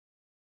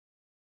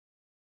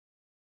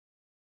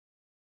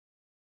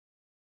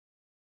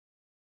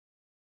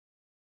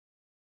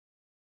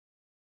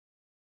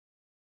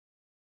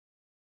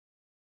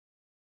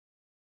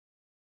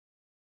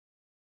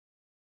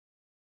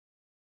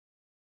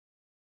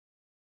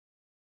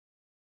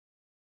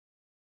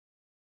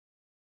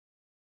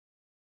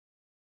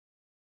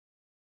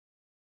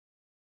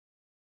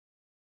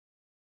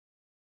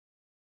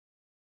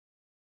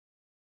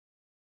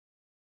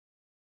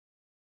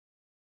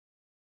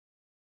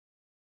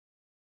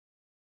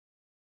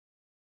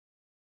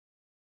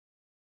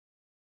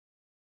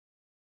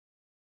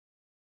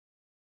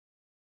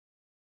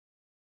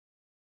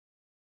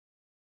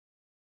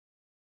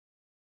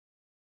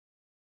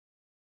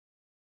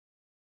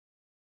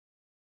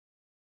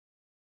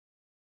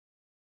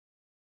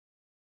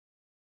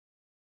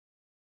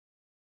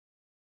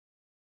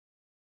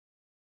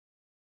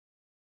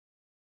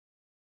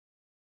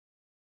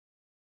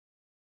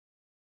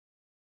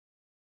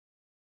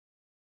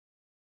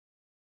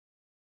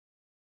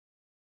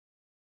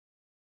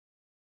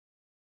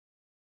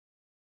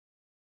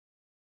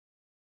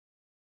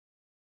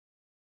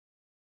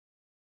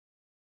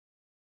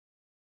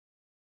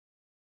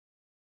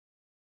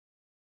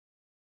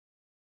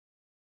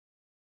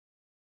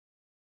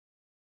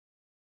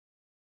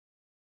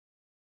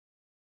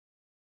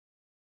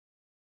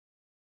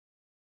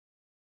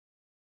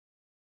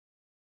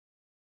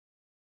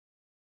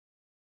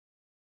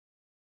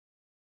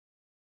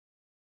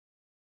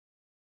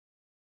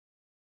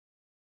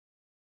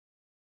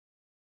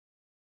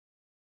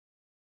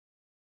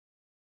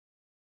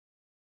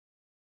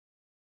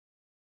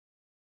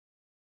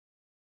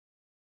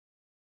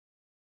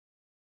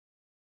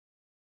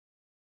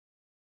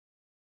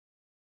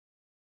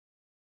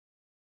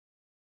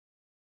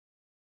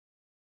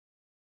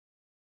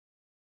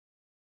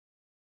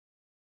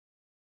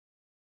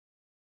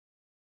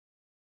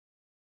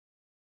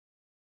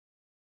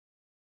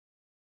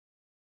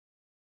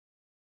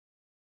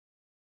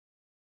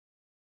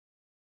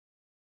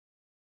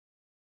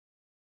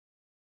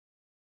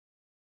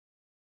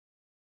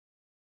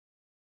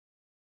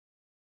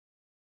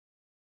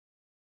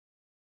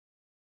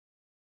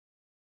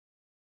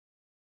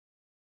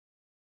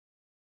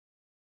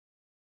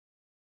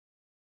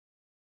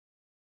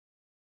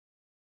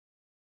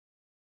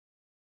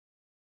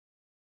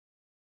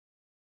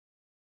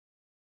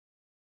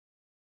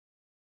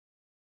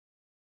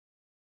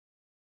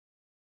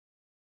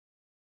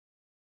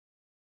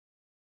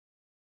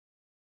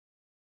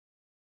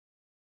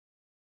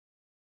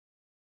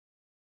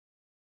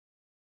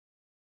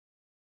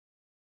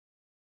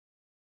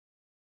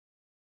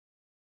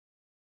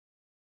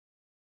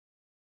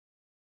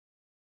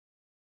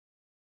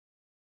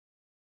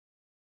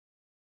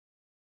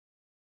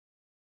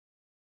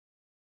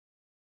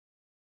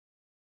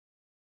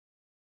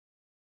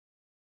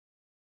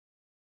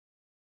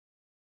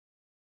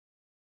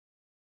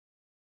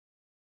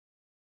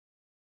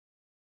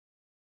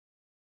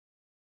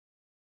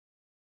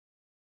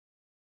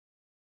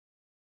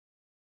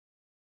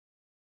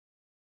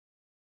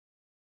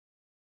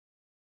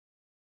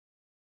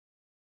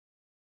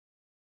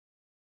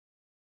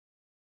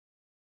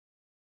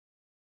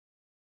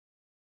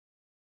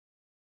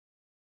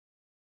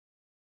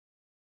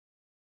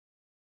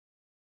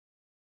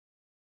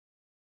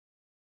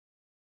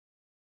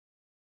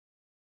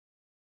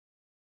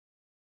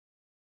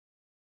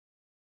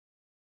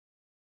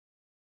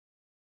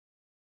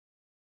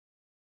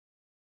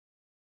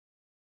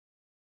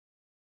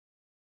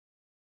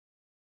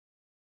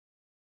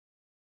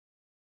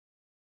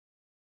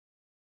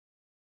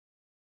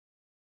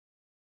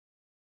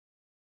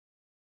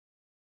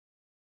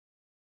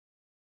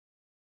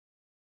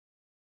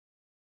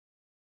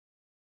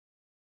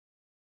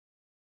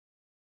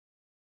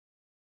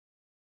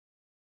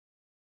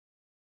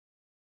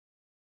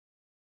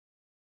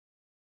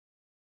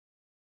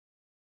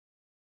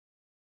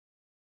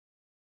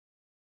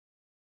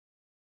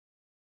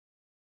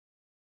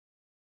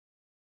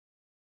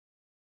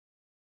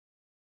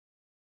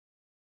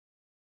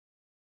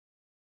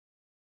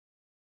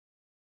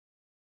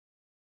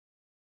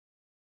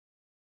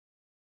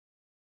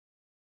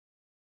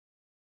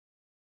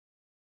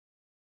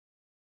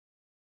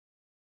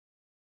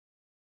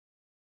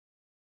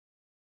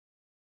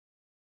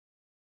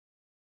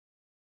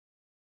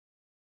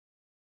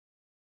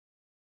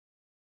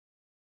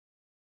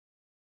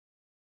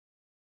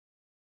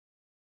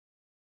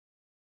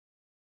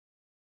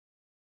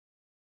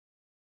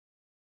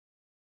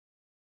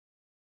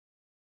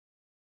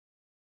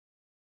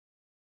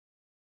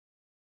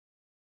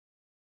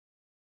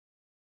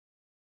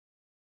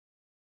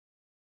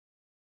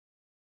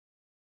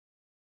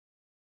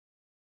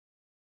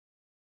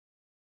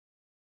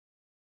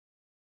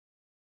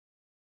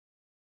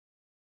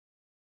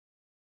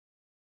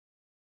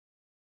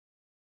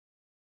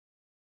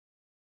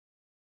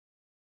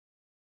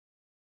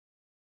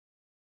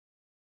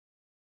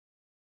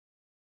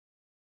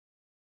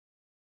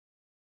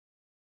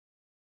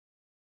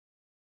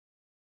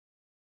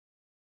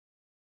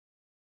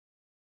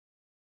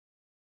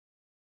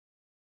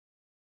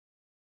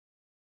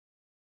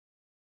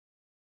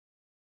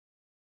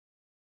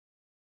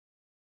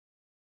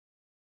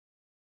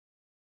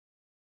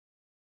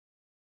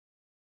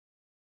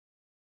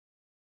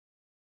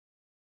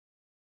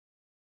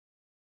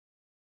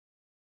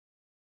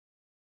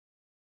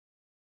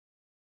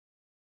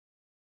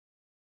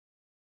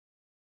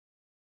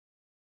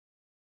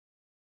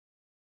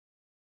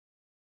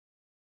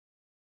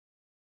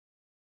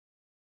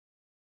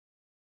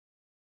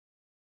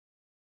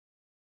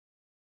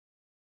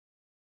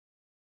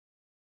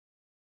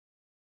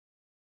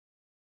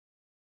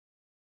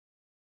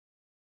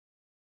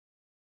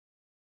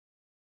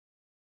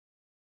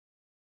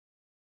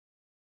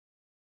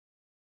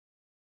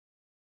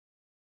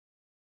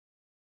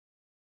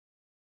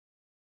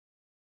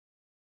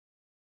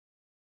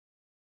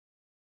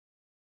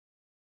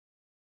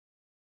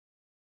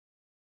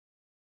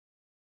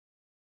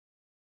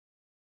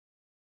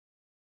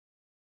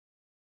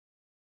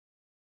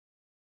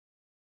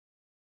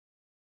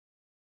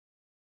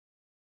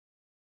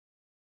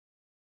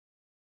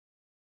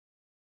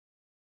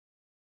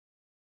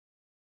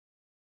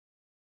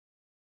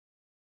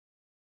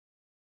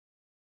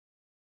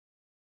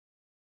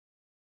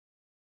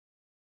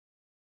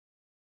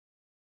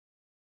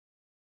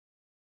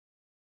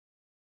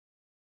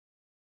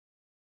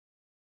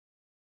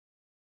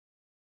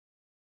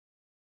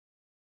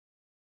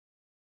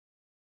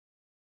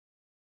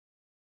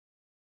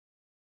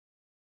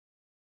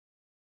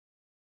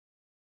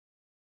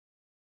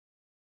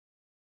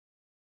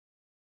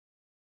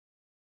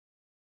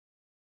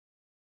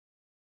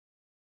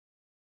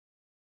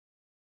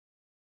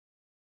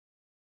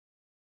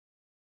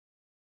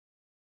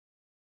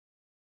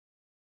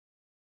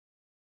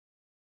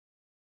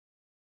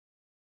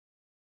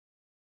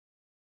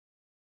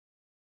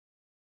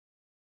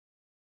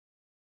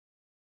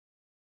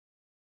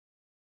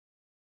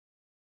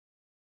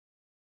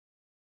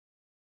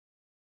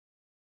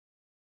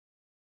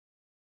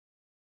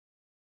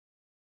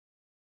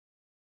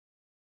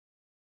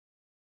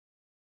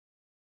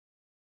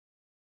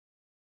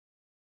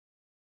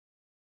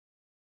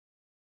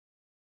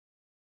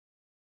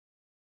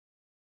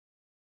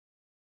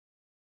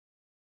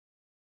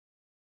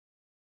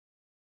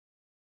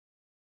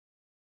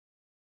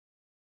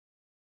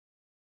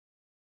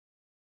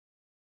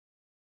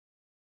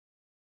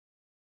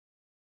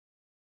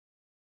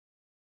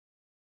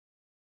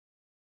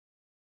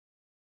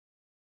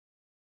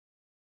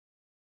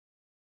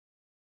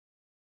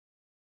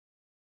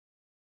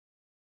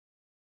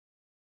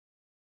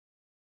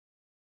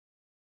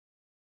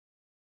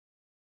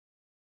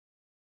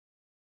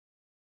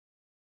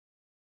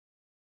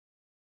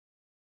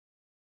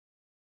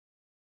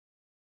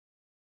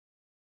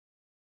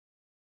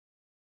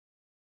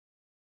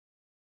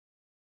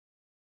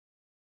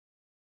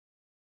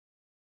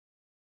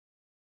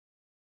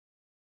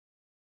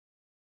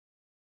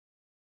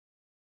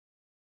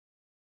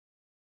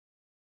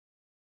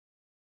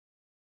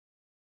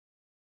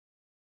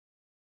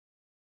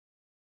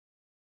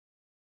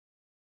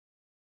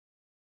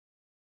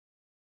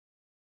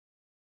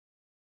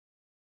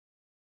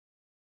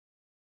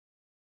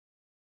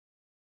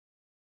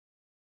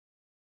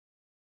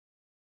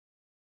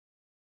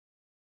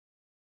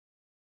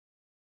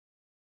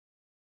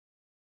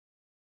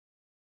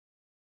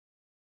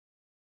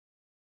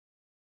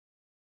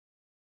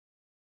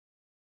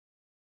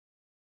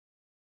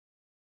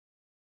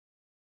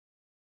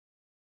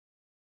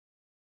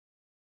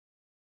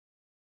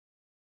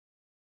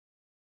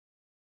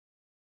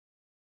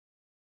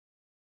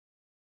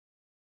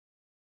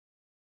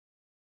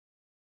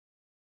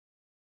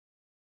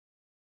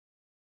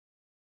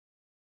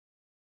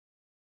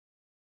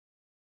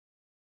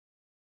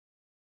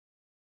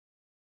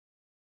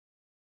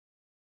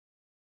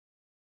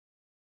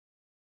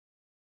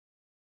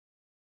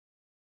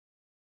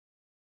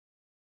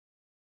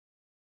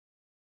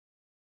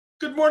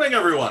Good morning,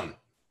 everyone.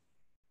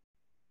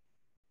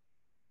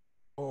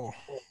 Oh,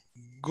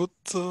 good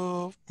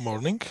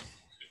morning.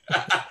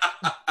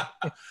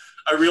 I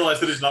realize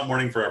that it's not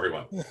morning for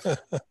everyone. Hey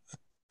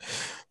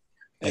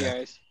Yeah.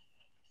 guys.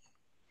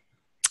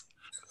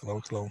 Hello.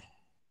 Hello.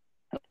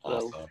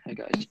 Awesome. Hey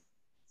guys.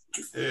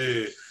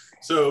 Hey.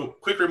 So,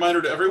 quick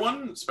reminder to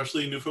everyone,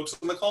 especially new folks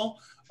on the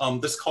call.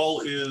 This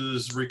call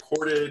is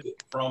recorded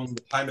from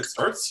the time it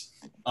starts,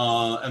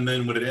 and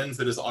then when it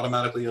ends, it is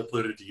automatically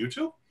uploaded to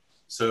YouTube.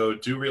 So,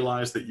 do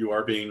realize that you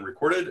are being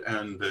recorded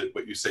and that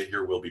what you say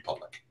here will be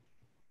public.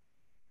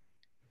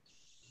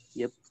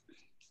 Yep.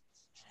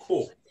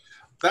 Cool.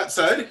 That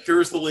said,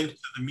 here's the link to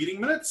the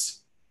meeting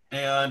minutes.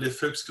 And if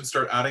folks can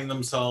start adding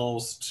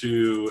themselves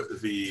to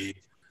the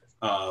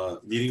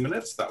meeting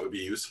minutes, that would be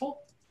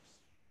useful.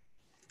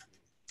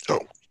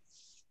 Oh.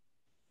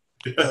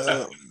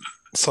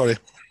 Sorry.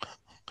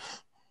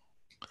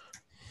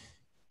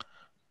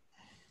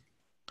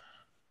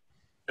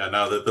 Yeah,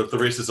 now that the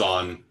race is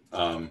on.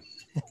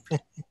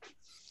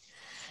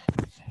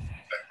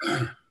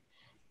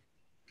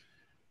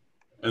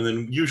 And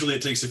then usually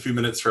it takes a few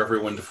minutes for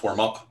everyone to form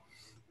up.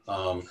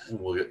 And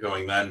we'll get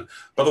going then.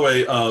 By the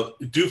way,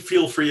 do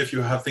feel free if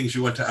you have things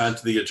you want to add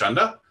to the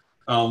agenda.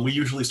 We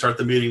usually start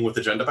the meeting with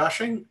agenda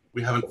bashing.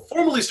 We haven't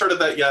formally started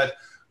that yet,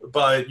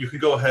 but you can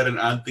go ahead and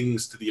add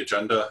things to the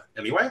agenda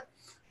anyway.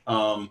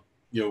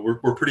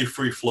 We're pretty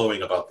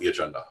free-flowing about the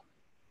agenda.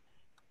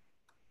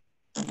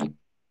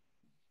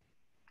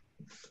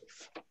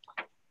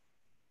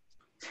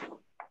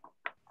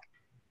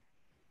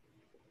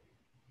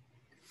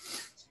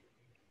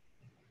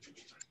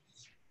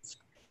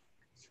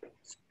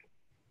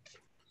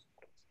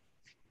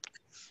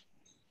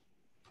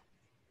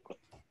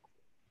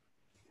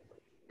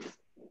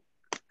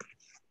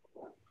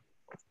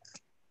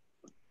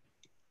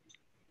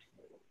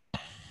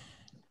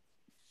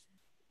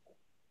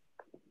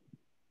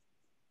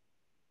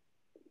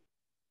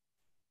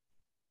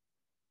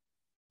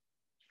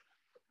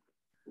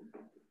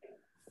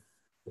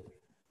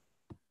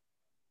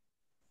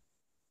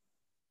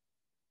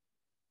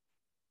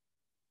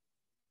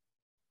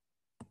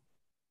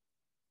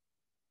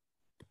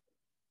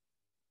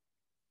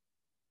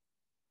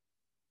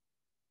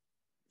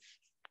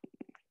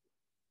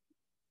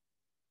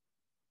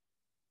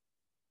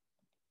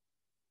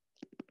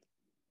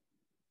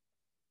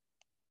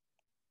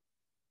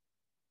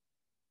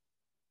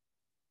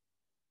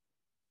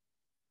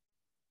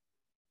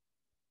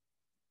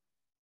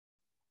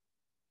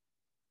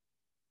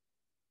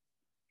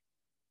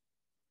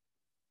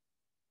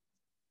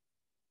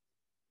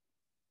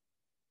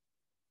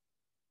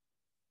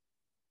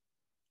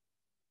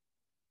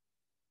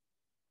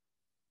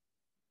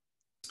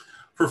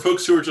 For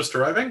folks who are just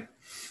arriving,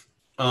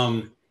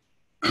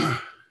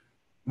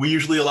 we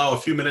usually allow a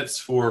few minutes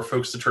for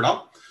folks to turn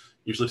up.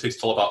 Usually takes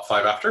till about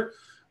 5 after.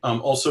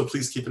 Also,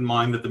 please keep in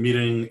mind that the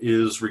meeting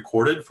is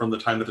recorded from the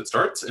time that it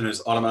starts and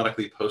is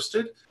automatically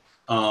posted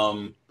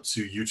to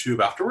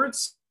YouTube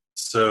afterwards.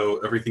 So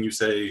everything you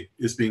say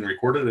is being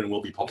recorded and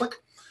will be public.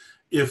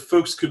 If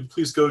folks could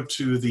please go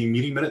to the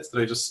meeting minutes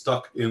that I just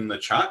stuck in the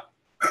chat.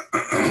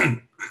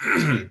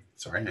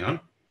 Sorry, hang on.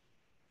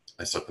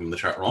 I stuck them in the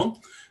chat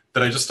wrong.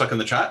 That I just stuck in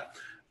the chat.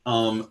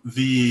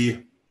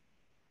 We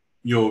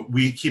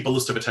keep a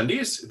list of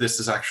attendees. This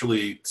is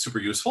actually super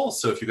useful.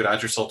 So if you could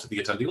add yourself to the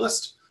attendee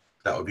list,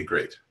 that would be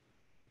great.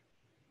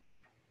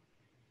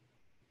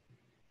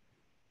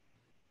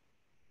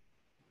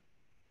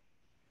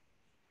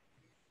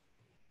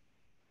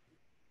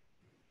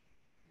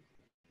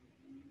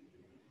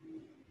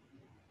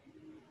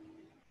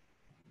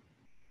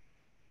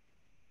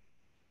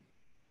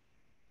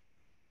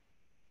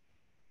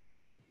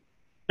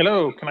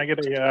 Hello, can I get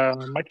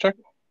a mic check?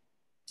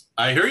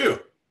 I hear you.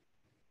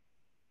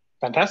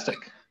 Fantastic.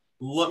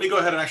 Let me go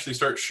ahead and actually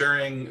start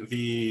sharing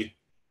the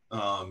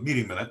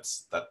meeting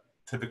minutes. That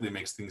typically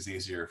makes things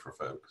easier for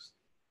folks.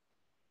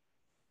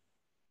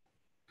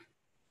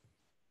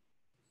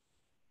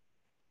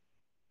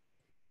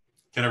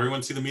 Can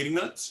everyone see the meeting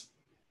minutes?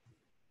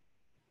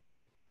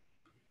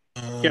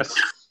 Yes.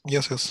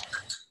 Yes.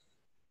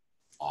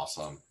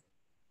 Awesome.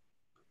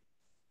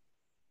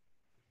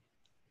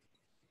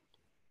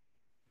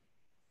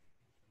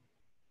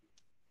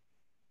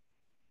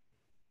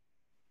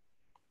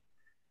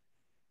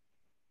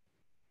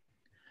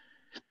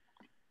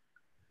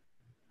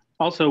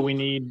 Also, we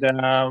need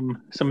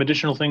some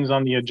additional things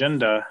on the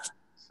agenda.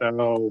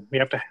 So we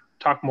have to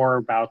talk more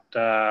about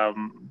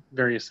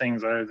various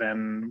things other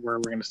than where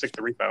we're going to stick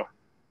the repo.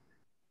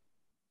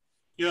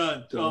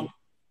 Yeah. Do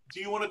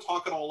you want to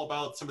talk at all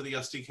about some of the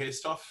SDK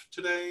stuff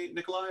today,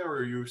 Nikolai, or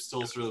are you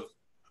still sort of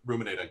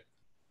ruminating?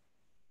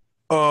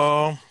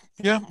 Yeah,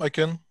 I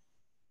can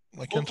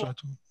Cool. try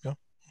to.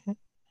 Yeah.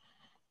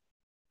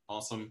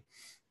 Awesome.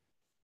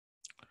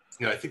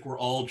 Yeah, I think we're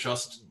all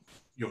just,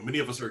 many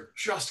of us are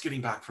just getting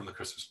back from the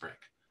Christmas break.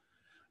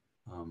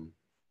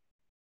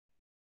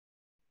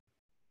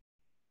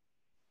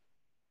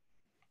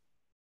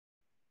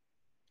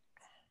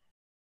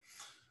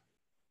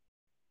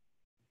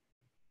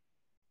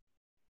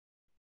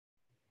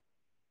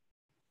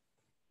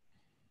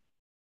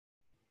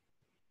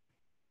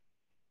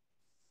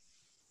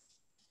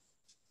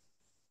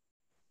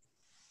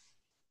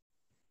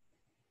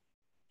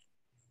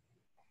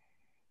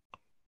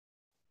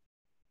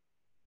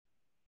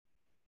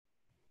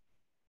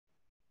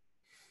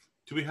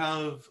 do we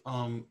have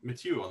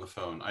Mathieu on the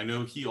phone? I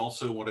know he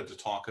also wanted to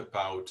talk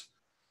about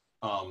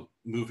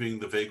moving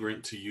the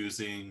Vagrant to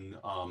using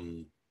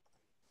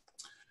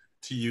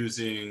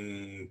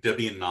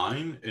Debian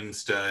 9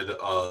 instead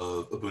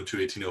of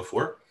Ubuntu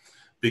 18.04,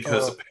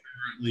 because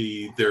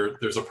apparently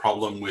there's a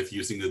problem with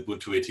using the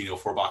Ubuntu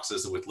 18.04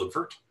 boxes with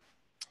libvirt.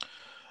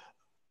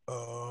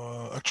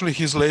 Actually,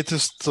 his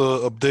latest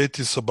update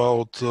is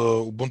about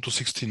Ubuntu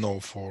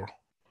 16.04.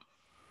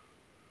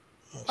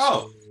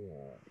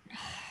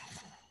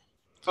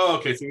 Oh,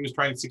 okay. So he was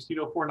trying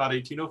 16.04, not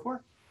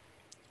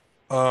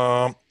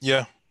 18.04?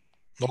 Yeah,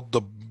 not the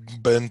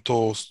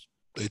bento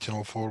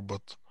 18.04,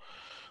 but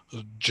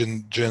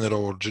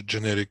general or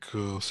generic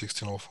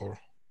 16.04.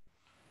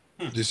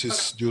 This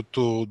is due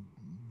to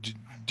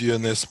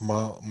DNS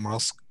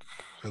mask.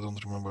 I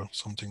don't remember,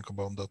 something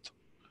about that.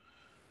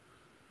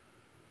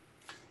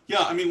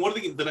 Yeah, I mean, one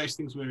of the nice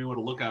things we may want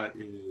to look at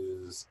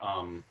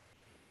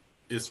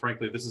is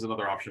frankly, this is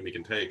another option we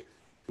can take,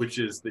 which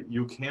is that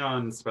you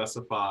can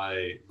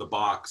specify the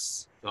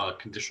box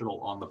conditional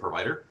on the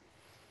provider,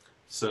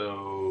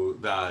 so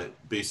that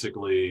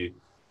basically,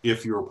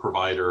 if your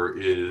provider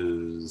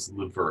is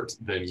libvirt,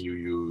 then you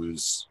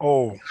use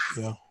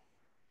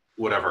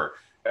whatever,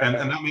 and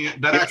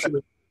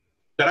that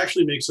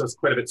actually makes us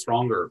quite a bit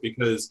stronger,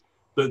 because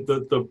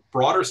the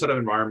broader set of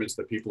environments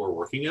that people are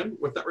working in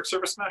with network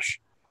service mesh,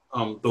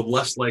 the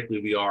less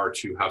likely we are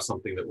to have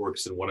something that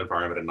works in one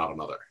environment and not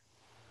another.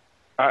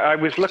 I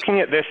was looking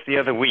at this the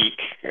other week.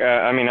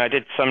 I mean, I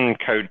did some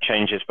code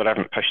changes, but I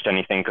haven't pushed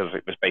anything because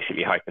it was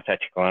basically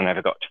hypothetical. I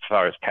never got as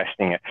far as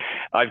testing it.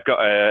 I've got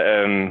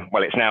a,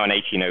 well, it's now an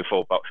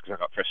 18.04 box because I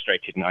got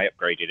frustrated and I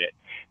upgraded it.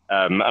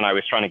 And I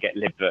was trying to get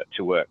libvirt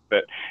to work.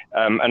 But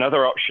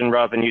another option,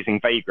 rather than using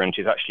Vagrant,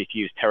 is actually to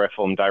use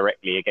Terraform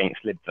directly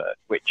against libvirt,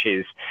 which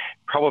is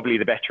probably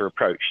the better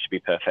approach, to be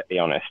perfectly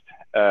honest.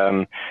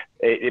 But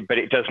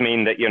it does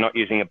mean that you're not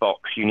using a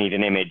box. You need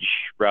an image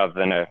rather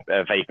than a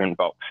Vagrant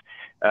box.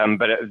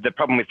 But the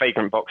problem with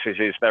Vagrant boxes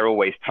is they're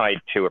always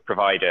tied to a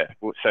provider.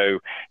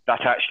 So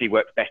that actually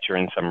works better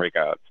in some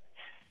regards.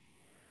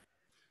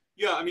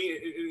 Yeah, I mean,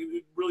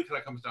 it really kind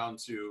of comes down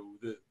to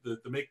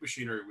the make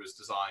machinery was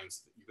designed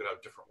so that you could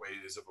have different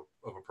ways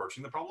of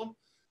approaching the problem.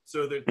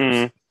 So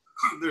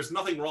there's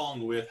nothing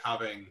wrong with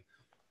having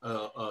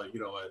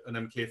an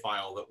MK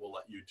file that will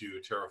let you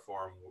do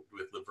Terraform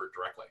with libvirt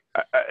directly.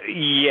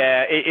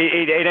 Yeah,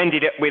 it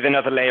ended up with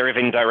another layer of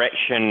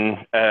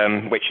indirection,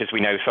 which, as we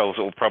know, solves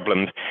all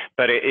problems.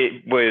 But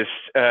it was,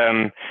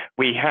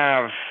 we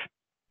have,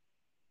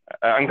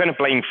 I'm going to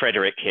blame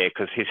Frederick here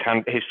because his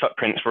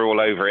footprints were all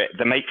over it.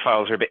 The make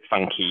files are a bit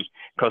funky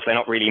because they're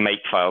not really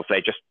make files. They're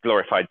just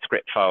glorified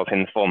script files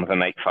in the form of a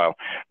make file.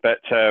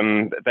 But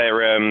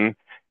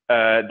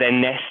they're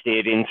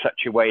nested in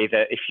such a way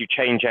that if you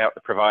change out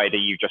the provider,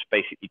 you just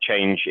basically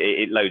change,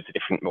 it loads a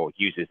different, or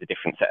uses a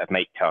different set of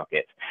make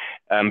targets.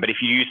 But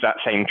if you use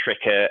that same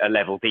trick a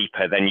level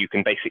deeper, then you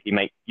can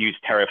basically use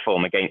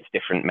Terraform against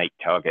different make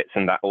targets,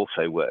 and that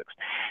also works.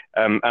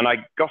 And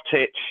I got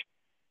it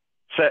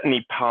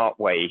certainly part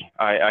way.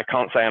 I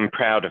can't say I'm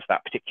proud of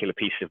that particular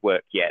piece of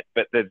work yet,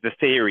 but the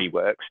theory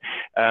works.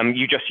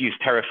 You just use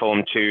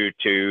Terraform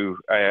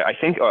I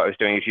think what I was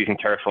doing is using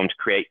Terraform to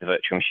create the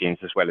virtual machines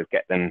as well as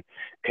get them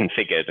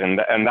configured. And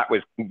that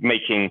was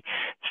making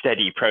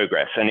steady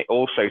progress. And it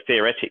also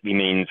theoretically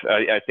means,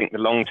 I think the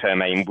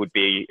long-term aim would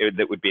be a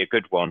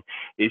good one,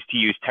 is to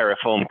use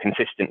Terraform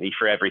consistently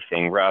for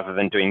everything rather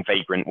than doing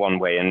Vagrant one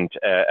way and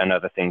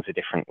other things a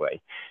different way.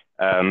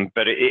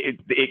 But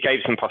it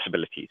gave some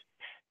possibilities.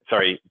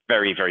 Sorry,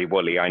 very, very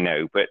woolly, I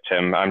know, but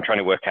I'm trying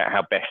to work out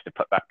how best to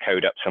put that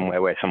code up somewhere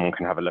where someone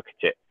can have a look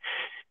at it.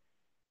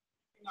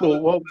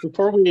 Well,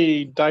 before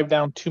we dive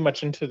down too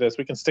much into this,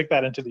 we can stick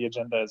that into the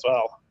agenda as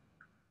well.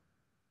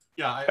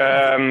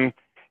 Yeah.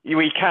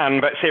 We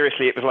can, but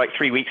seriously, it was like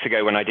 3 weeks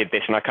ago when I did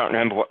this, and I can't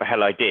remember what the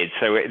hell I did.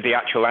 So the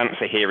actual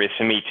answer here is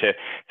for me to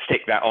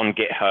stick that on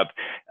GitHub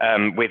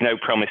with no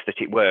promise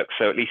that it works.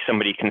 So at least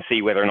somebody can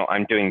see whether or not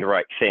I'm doing the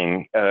right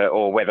thing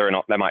or whether or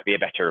not there might be a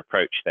better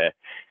approach there.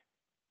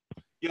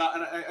 Yeah,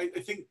 and I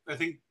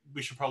think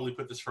we should probably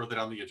put this further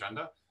down the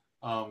agenda.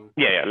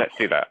 Yeah, let's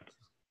do that.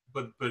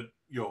 But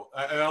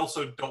I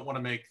also don't want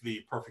to make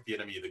the perfect the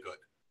enemy of the good.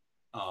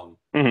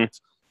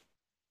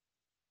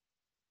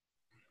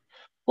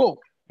 Well,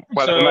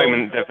 at the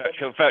moment, the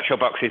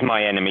VirtualBox is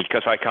my enemy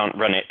because I can't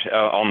run it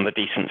on the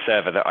decent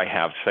server that I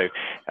have. So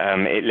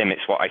it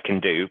limits what I can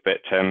do.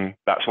 But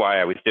that's why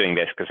I was doing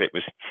this, because it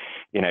was,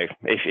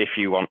 if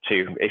you want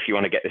to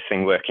get this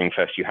thing working,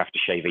 first you have to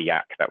shave a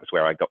yak. That was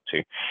where I got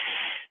to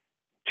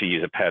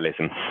use a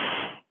Perlism.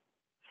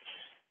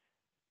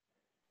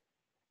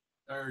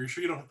 Are you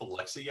sure you don't have the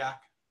Lexa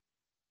yak?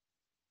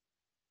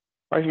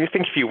 I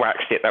think if you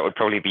waxed it, that would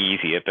probably be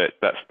easier, but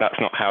that's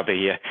not how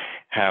the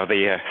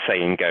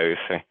saying goes.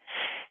 So.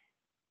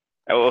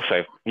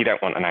 Also, you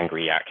don't want an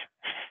angry yak,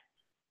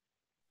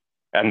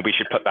 and we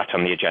should put that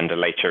on the agenda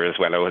later as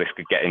well, or this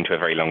could get into a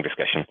very long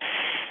discussion.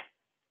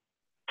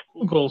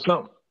 Cool.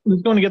 So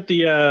we're going to get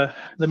the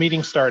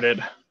meeting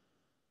started.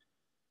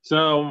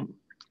 So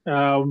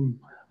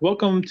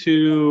Welcome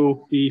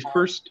to the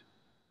first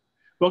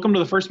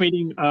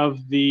meeting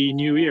of the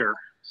new year.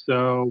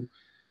 So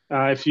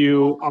if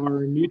you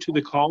are new to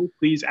the call,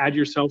 please add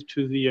yourself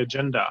to the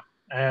agenda.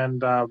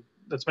 And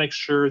let's make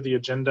sure the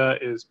agenda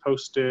is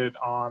posted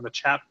on the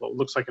chat. Well, it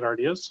looks like it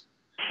already is.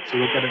 So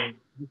you'll get a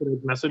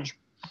message.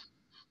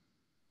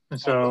 And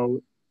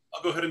so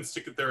I'll go ahead and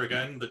stick it there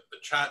again. The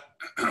chat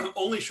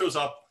only shows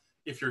up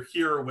if you're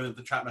here when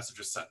the chat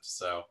message is sent.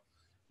 So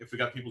if we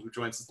got people who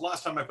joined since the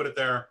last time I put it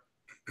there,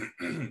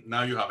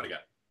 now you have it again.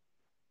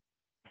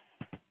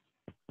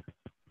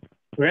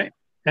 Right.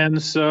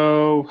 And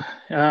so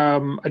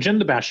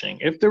agenda bashing.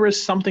 If there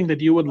is something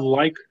that you would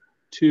like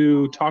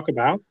to talk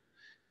about,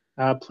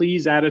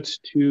 please add it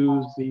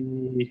to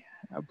the,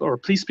 or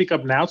please speak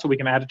up now so we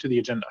can add it to the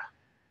agenda.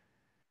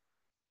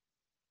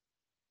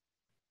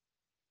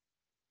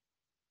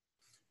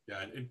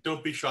 Yeah, and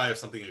don't be shy if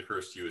something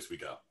occurs to you as we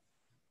go.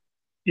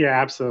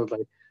 Yeah,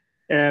 absolutely.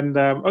 And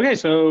okay,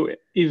 so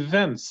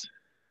events.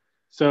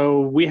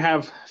 So we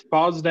have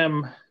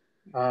FOSDEM.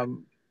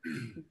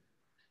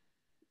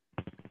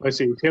 Let's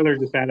see, Taylor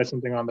just added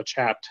something on the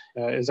chat.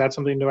 Is that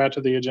something to add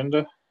to the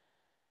agenda?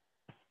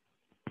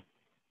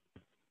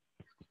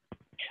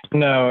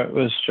 No, it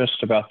was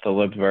just about the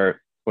libvirt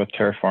with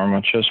Terraform,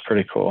 which is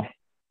pretty cool.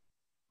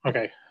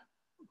 Okay,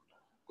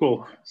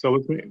 cool.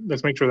 So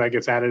let's make sure that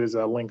gets added as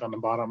a link on the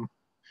bottom.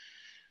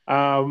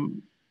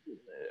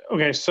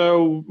 Okay,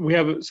 so we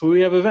have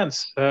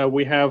events.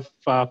 We have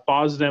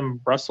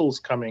FOSDEM Brussels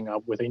coming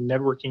up with a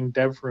networking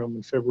dev room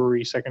in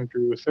February 2nd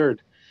through 3rd.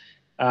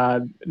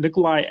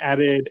 Nikolai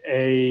added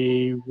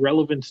a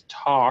relevant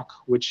talk,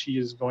 which he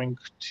is going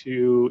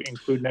to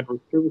include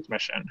network service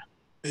mission.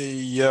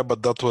 Yeah,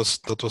 but that was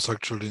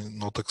actually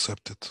not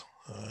accepted,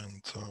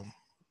 and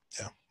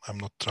yeah, I'm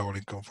not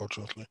traveling,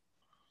 unfortunately.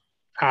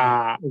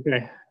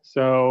 Okay.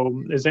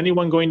 So is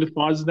anyone going to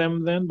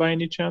FOSDEM then, by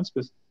any chance?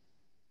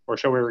 Or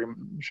shall we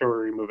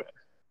remove it?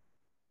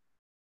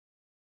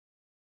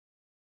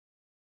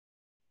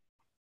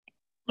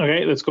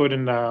 Okay, let's go ahead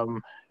and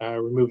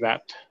remove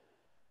that.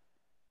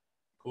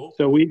 Cool.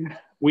 So we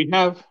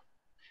have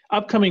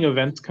upcoming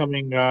events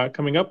coming up.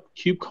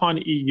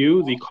 KubeCon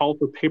EU, the call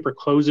for paper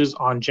closes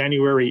on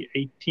January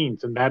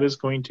 18th, and that is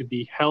going to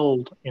be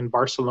held in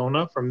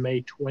Barcelona from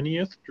May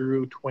 20th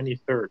through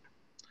 23rd.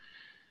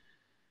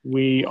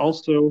 We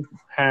also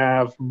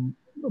have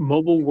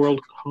Mobile World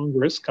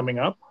Congress coming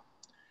up,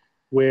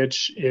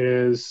 which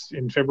is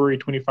in February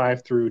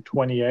 25 through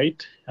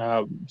 28.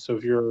 So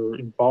if you're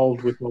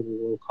involved with Mobile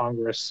World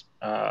Congress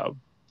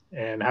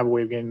and have a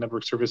way of getting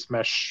network service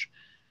mesh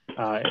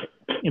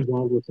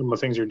involved with some of the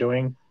things you're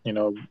doing,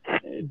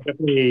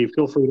 definitely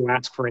feel free to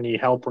ask for any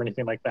help or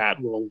anything like that.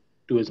 We'll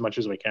do as much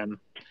as we can.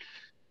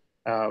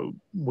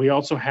 We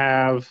also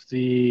have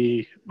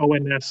the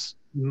ONS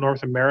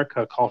North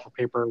America call for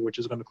paper, which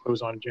is going to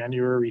close on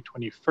January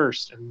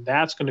 21st, and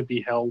that's going to be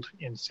held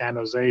in San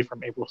Jose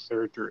from April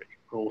 3rd through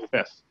April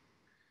 5th.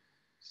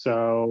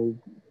 So,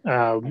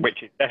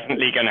 which is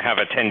definitely going to have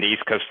attendees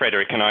because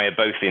Frederick and I are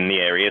both in the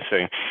area.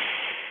 So,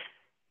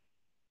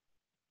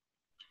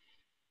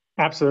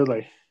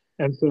 absolutely.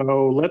 And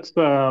so let's.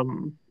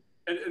 And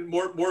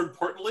more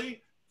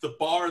importantly, the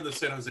bar in the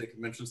San Jose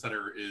Convention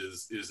Center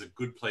is a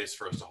good place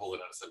for us to hold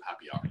it at some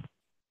happy hour.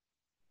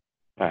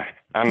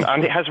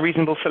 And it has a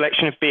reasonable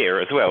selection of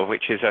beer as well,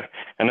 which is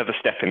another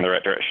step in the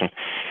right direction.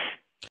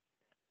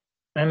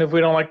 And if we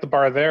don't like the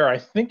bar there, I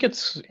think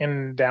it's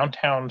in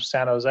downtown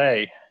San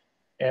Jose.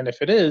 And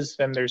if it is,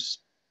 then there's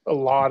a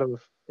lot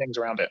of things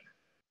around it.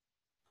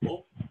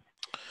 Cool.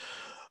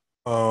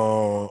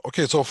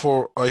 Okay,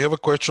 so I have a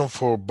question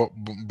for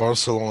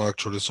Barcelona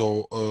actually.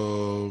 So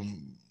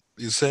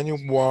is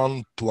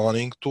anyone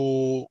planning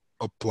to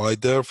apply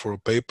there for a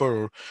paper,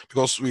 or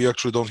because we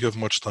actually don't have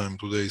much time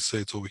today, so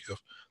we have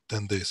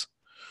 10 days.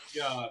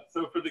 Yeah,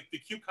 so for the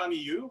KubeCon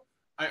EU,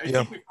 I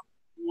Yeah. think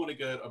we want to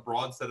get a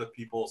broad set of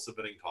people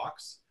submitting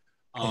talks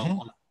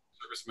on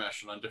service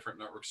mesh and on different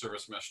network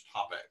service mesh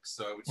topics.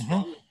 So I would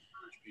strongly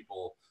encourage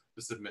people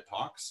to submit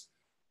talks.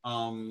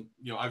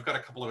 I've got a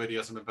couple of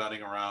ideas I've been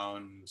batting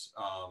around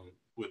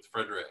with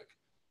Frederick.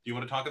 Do you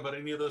want to talk about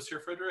any of those here,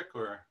 Frederick,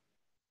 or?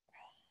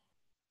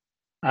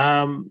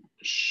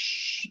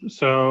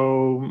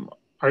 So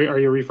are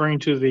you referring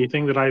to the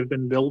thing that I've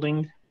been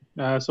building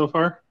so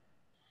far?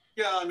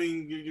 Yeah, I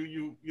mean,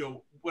 you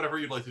whatever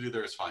you'd like to do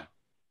there is fine.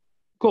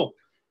 Cool.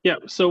 Yeah.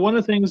 So one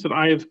of the things that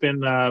I've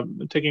been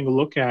taking a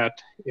look at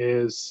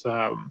is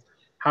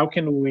how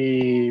can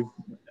we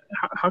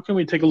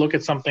take a look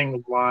at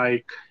something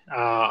like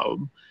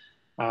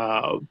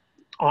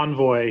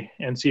Envoy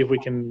and see if we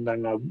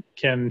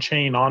can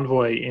chain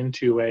Envoy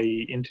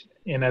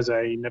in as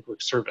a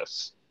network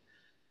service.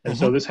 And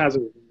so this has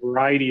a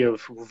variety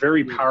of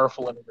very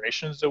powerful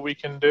integrations that we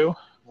can do,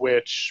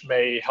 which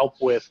may help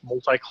with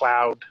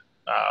multi-cloud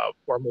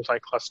or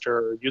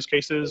multi-cluster use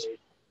cases,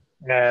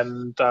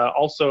 and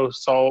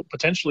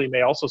potentially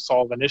may also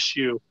solve an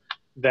issue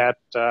that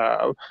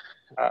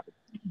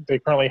they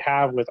currently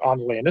have with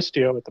Envoy and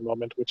Istio at the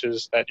moment, which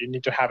is that you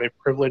need to have a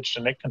privileged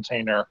init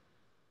container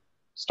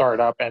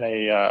startup and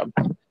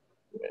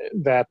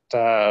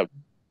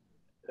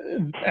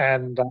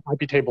and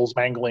IP tables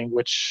mangling,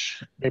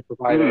 which may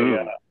provide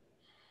a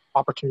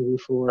opportunity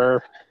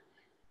for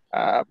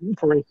a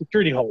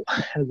security hole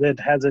as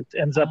it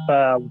ends up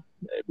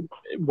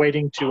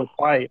waiting to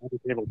apply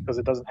IP tables because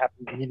it doesn't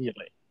happen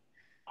immediately.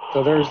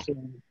 So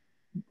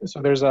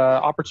there's a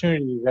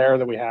opportunity there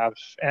that we have,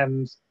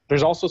 and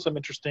there's also some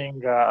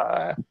interesting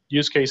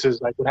use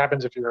cases, like what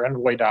happens if your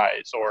Envoy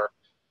dies, or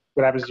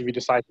what happens if you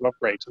decide to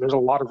upgrade. So there's a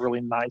lot of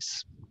really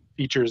nice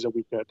features that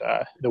we could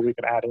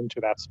add into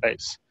that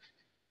space.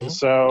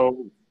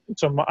 So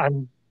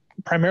I'm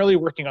primarily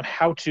working on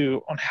how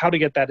to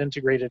get that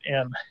integrated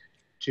in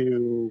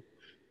to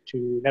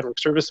network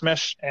service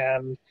mesh,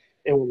 and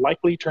it will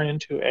likely turn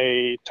into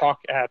a talk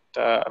at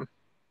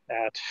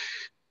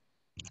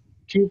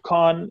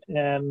KubeCon,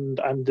 and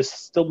I'm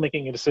just still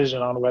making a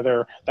decision on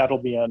whether that'll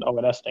be an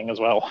ONS thing as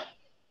well.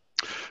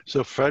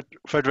 So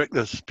Frederick,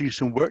 there's been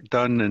some work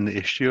done in the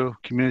Istio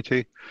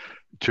community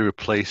to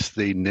replace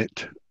the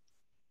NIT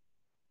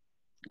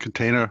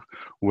container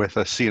with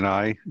a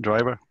CNI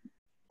driver.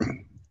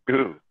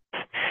 Ooh.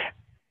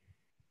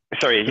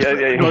 Sorry,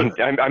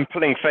 I'm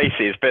pulling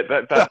faces, but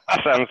that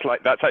sounds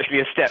like that's actually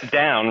a step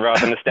down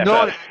rather than a step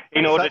up.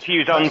 In order to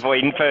use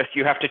Envoy, first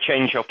you have to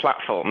change your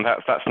platform.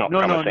 That's not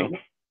promising. No.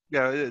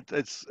 Yeah,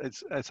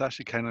 it's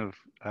actually kind of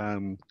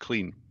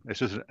clean.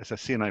 It's a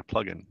CNI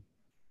plugin.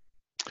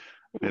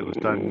 It was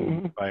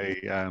done by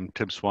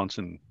Tim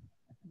Swanson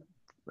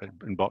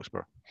in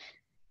Boxborough.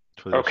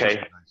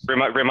 Okay,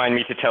 remind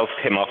me to tell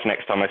Tim off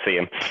next time I see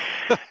him.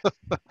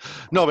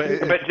 No,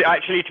 but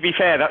actually, to be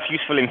fair, that's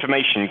useful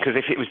information, because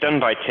if it was done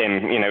by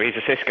Tim, he's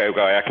a Cisco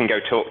guy, I can go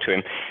talk to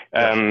him.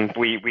 Yes.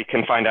 We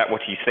can find out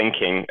what he's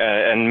thinking,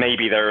 and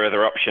maybe there are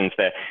other options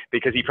there,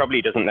 because he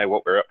probably doesn't know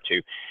what we're up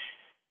to.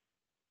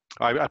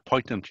 I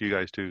point them to you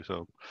guys too.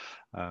 So,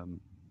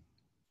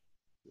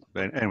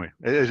 but anyway,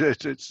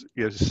 it's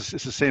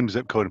the same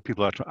zip code, and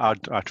people are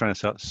trying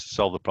to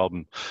solve the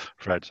problem,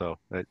 Fred. So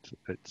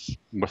it's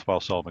worthwhile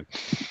solving.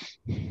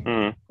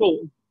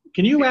 Cool.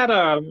 Can you add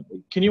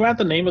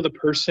the name of the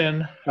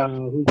person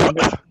who's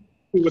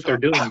what they're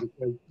doing?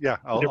 Because yeah,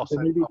 I'll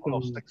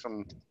stick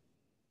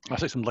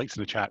some links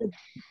in the chat.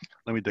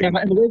 Let me dig.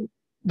 And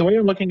the way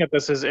I'm looking at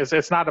this is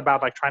it's not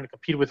about like trying to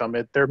compete with them.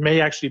 There may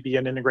actually be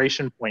an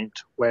integration point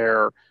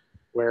where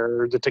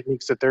the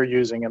techniques that they're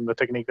using and the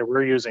technique that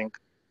we're using,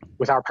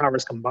 with our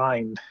powers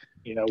combined,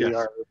 yes. We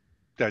are.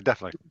 Yeah,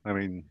 definitely. I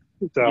mean.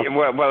 So.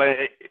 Well,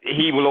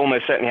 he will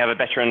almost certainly have a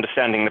better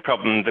understanding of the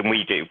problem than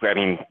we do. I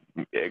mean,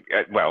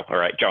 all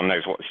right, John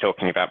knows what he's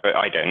talking about, but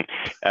I don't.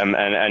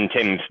 And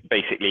Tim's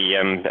basically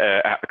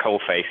at the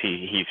coalface.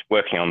 He's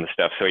working on the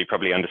stuff, so he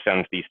probably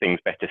understands these things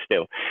better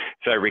still.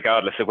 So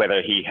regardless of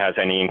whether he has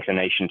any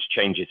inclination to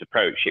change his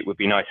approach, it would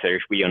be nicer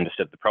if we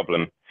understood the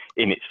problem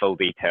in its full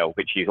detail,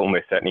 which he's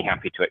almost certainly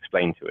happy to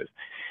explain to us.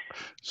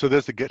 So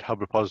there's the GitHub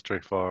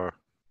repository for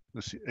the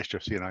issue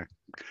of CNI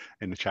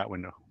in the chat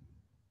window.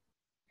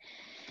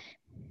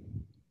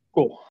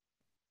 Cool.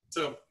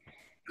 So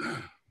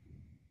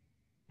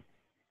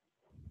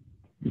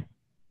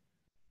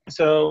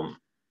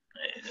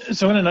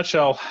in a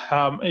nutshell,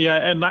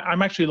 and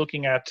I'm actually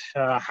looking at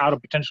how to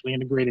potentially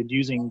integrate it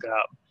using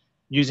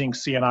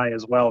CNI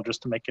as well,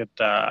 just to make it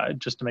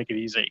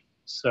easy.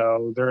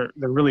 So there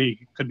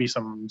really could be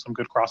some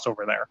good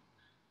crossover there.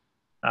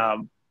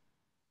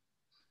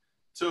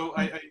 So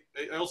I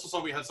also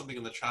saw we had something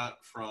in the chat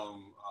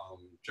from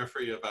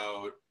Jeffrey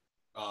about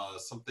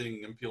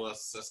something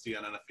MPLS,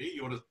 SDN, NFV.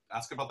 You want to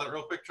ask about that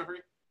real quick, Jeffrey?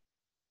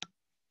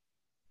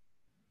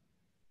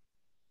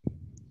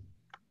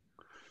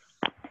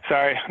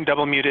 Sorry, I'm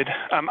double muted.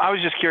 I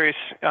was just curious,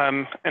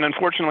 and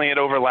unfortunately it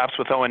overlaps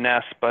with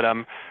ONS, but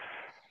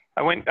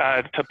I went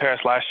to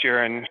Paris last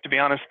year, and to be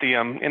honest, the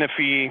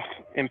NFV,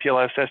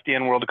 MPLS,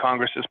 SDN World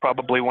Congress is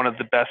probably one of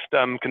the best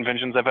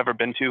conventions I've ever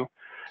been to.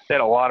 They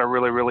had a lot of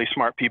really, really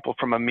smart people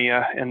from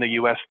EMEA in the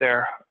US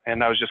there,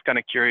 and I was just kind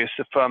of curious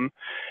if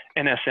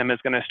NSM is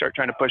going to start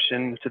trying to push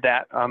into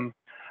that. I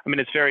mean,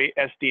 it's very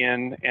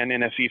SDN and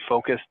NFV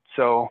focused,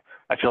 so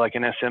I feel like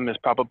NSM is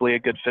probably a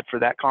good fit for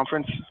that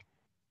conference.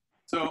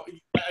 So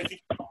I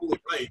think you're probably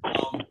right.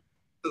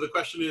 So the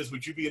question is,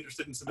 would you be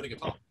interested in submitting a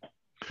talk?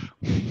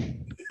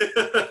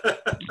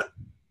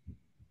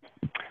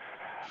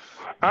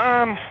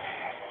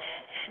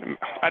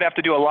 I'd have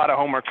to do a lot of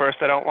homework first.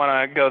 I don't want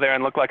to go there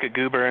and look like a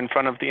goober in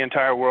front of the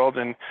entire world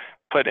and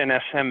put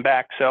NSM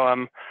back. So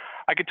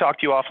I could talk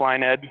to you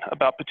offline, Ed,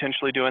 about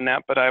potentially doing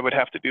that, but I would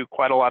have to do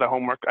quite a lot of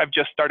homework. I've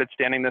just started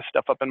standing this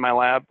stuff up in my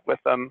lab with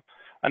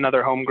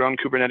another homegrown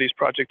Kubernetes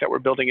project that we're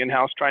building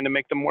in-house, trying to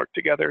make them work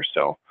together.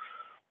 So,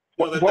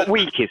 what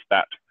week is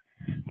that?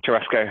 To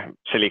ask a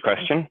silly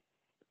question.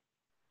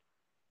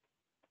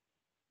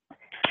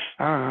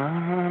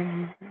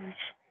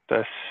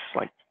 The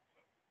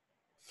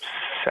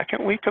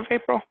second week of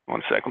April.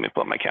 1 sec, let me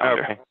pull up my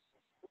calendar. Okay.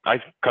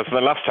 Because the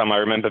last time I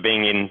remember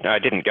being in, I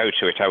didn't go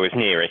to it, I was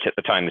near it at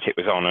the time that it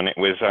was on, and it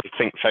was, I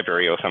think,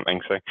 February or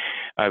something, so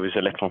I was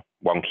a little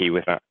wonky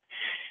with that.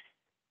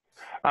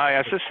 Yeah,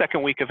 it's the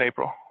second week of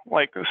April,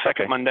 like the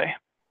second Monday.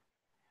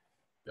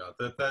 Yeah,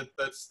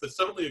 that's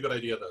definitely a good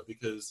idea though,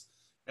 because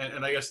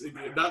and I guess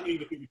not meaning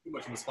to put you too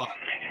much on the spot.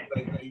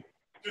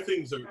 Two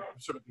things are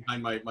sort of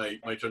behind my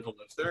gentle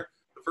nudge there.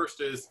 The first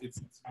is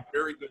it's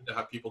very good to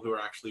have people who are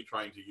actually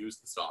trying to use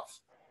the stuff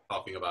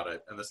talking about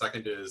it, and the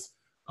second is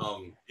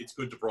it's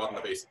good to broaden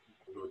the base of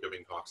people who are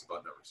giving talks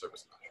about network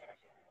service mesh.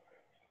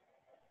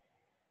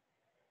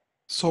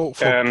 So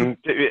for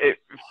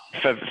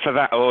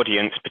that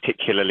audience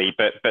particularly,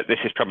 but this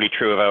is probably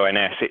true of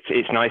ONS,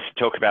 it's nice to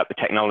talk about the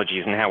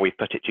technologies and how we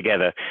put it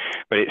together,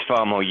 but it's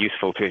far more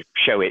useful to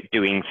show it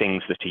doing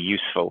things that are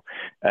useful.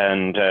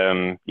 And,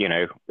 you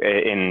know,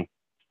 in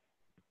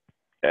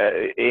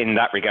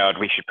that regard,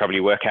 we should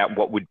probably work out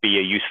what would be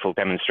a useful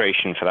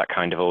demonstration for that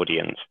kind of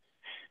audience.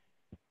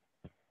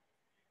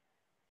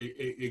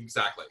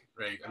 Exactly,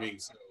 right? I mean,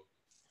 so,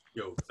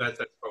 you know, that's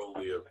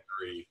probably a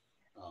very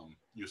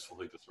useful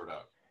thing to sort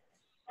out.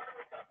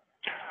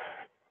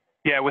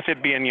 Yeah, with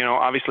it being, you know,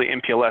 obviously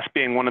MPLS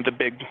being one of the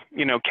big,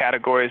 you know,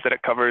 categories that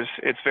it covers,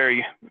 it's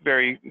very,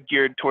 very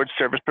geared towards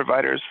service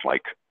providers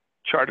like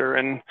Charter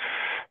and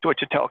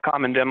Deutsche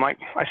Telekom and them. Like,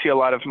 I see a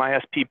lot of my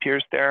SP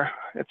peers there.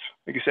 It's,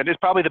 like you said, it's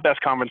probably the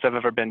best conference I've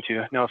ever been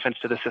to. No offense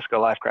to the Cisco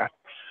Livecraft.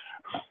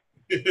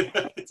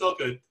 It's all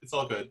good. It's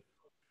all good.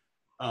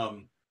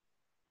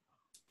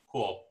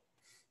 Cool.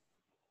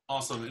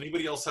 Awesome.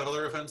 Anybody else have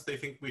other events they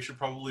think we should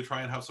probably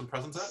try and have some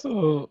presence at?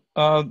 So,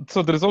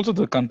 so there is also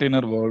the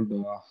Container World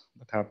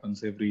that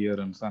happens every year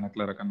in Santa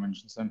Clara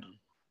Convention Center.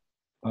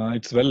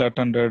 It's well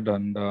attended,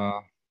 and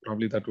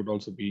probably that would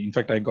also be. In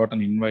fact, I got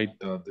an invite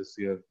this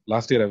year.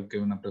 Last year, I've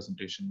given a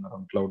presentation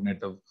around cloud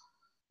native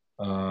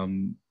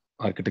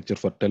architecture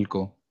for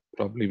telco.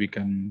 Probably we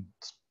can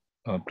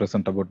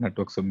present about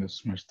network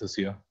service mesh this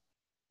year.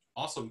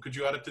 Awesome. Could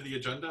you add it to the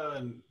agenda?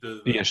 And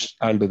yes,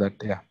 I'll do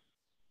that. Yeah.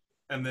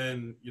 And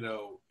then, you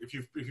know, if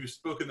you've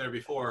spoken there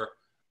before,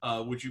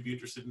 would you be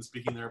interested in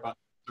speaking there about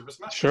service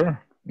mesh?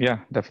 Sure. Yeah,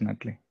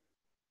 definitely.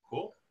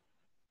 Cool.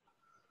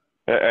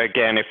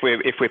 Again, if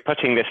we're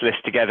putting this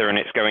list together and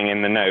it's going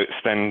in the notes,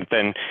 then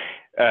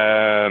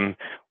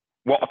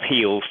what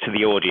appeals to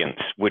the audience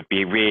would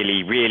be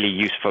really, really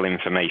useful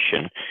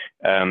information.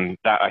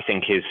 That I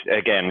think is,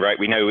 again, right,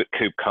 we know at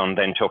KubeCon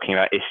then talking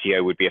about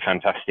Istio would be a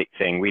fantastic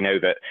thing. We know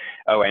that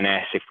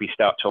ONS, if we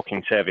start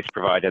talking service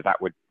provider, that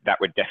would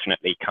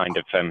definitely kind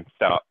of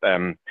start,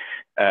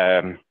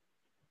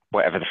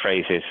 whatever the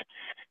phrase is,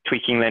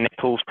 tweaking their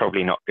nipples,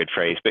 probably not a good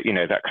phrase, but you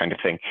know, that kind of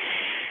thing.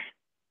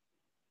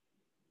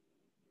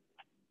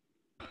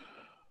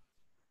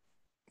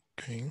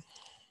 Okay.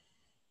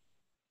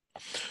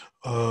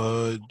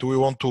 Do we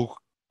want to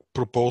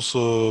propose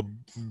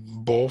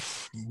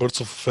both birds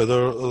of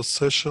feather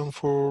session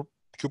for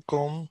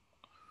KubeCon?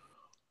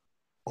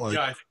 Like,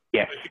 yeah,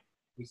 yeah. I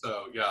think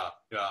so. Yeah,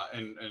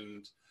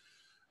 and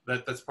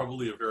that's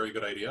probably a very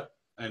good idea,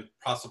 and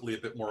possibly a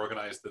bit more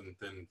organized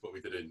than what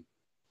we did in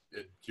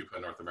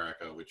KubeCon North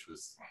America, which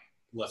was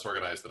less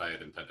organized than I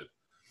had intended.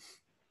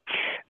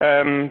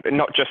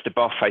 Not just a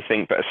BOF, I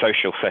think, but a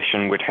social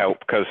session would help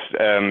because,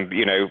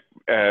 you know,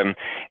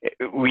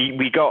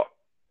 we got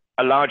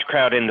a large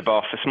crowd in the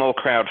BOF, a small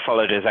crowd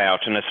followed us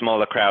out, and a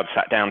smaller crowd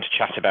sat down to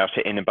chat about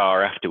it in a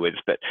bar afterwards.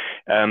 But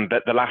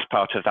the last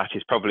part of that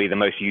is probably the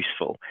most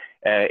useful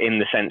in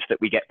the sense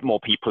that we get more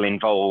people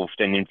involved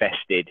and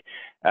invested,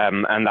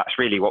 and that's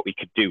really what we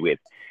could do with.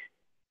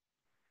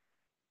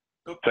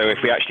 So if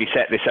we actually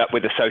set this up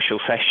with a social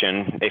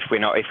session, if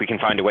we can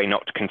find a way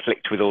not to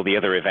conflict with all the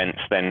other events,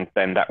 then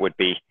that would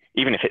be,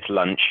 even if it's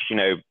lunch, you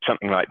know,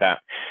 something like that.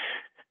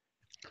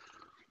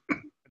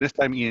 This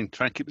time, Ian,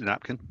 try and keep the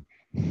napkin.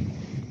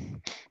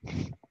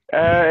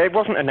 It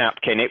wasn't a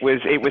napkin. It was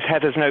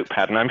Heather's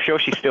notepad, and I'm sure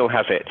she still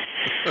has it.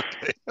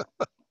 Okay.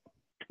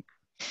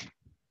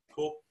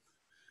 Cool.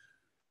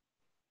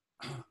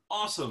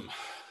 Awesome.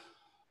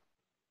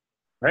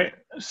 Right.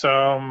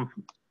 So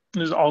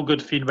this is all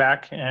good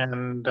feedback,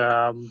 and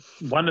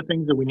one of the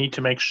things that we need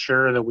to make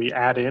sure that we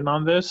add in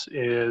on this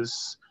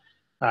is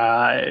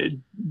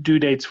due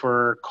dates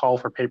for call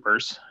for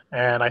papers.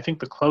 And I think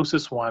the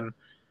closest one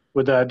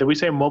would, did we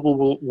say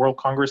Mobile World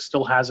Congress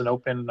still has an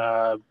open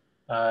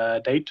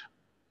date?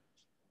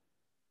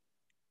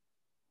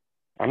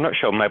 I'm not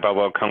sure Mobile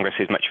World Congress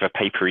is much of a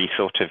papery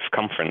sort of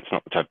conference,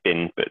 not that I've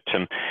been, but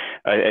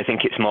I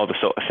think it's more the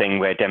sort of thing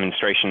where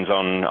demonstrations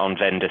on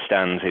vendor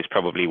stands is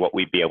probably what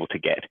we'd be able to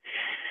get.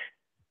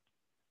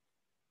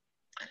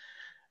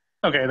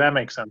 Okay, that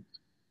makes sense.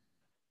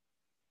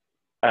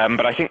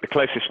 But I think the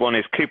closest one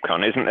is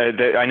KubeCon, isn't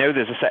there? I know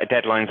there's a set of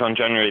deadlines on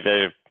January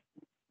the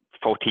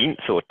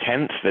 14th or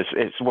 10th.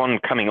 It's one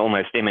coming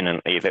almost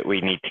imminently that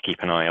we need to keep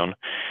an eye on.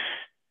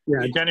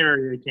 Yeah,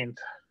 January 18th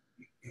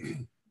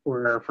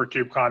for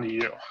KubeCon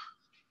EU.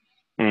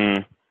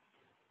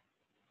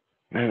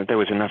 There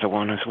was another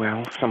one as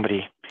well.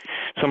 Somebody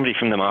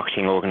from the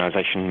marketing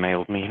organization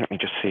mailed me. Let me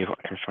just see what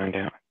I can find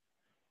out.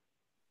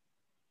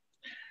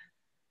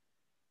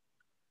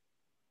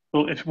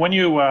 Well, when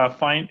you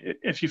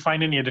if you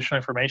find any additional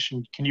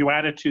information, can you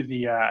add it to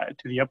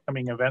the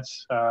upcoming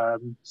events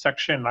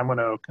section? I'm going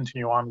to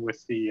continue on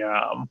with the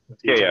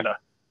agenda.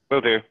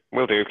 Yeah.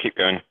 Will do. Keep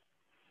going.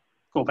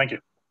 Cool. Thank you.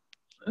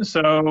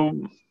 So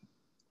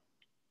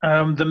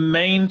the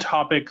main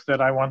topic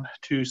that I want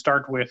to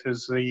start with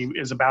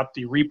is about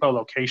the repo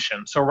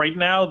location. So right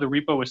now the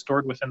repo is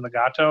stored within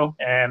Legato,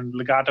 and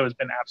Legato has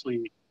been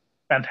absolutely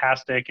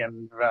fantastic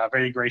and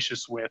very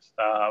gracious with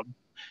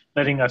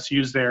letting us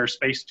use their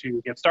space to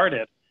get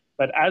started.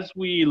 But as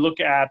we look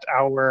at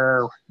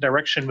our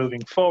direction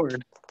moving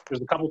forward,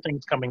 there's a couple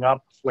things coming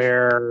up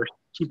where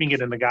keeping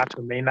it in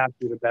Legato may not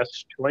be the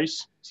best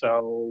choice.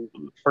 So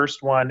the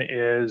first one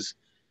is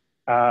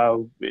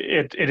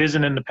it is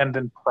an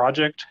independent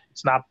project.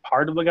 It's not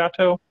part of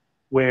Legato,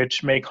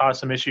 which may cause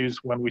some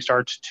issues when we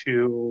start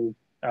to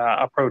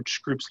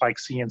approach groups like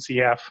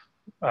CNCF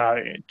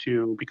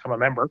to become a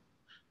member.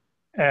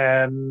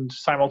 And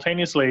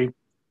simultaneously,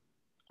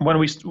 when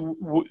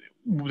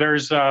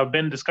there's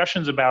been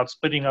discussions about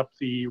splitting up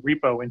the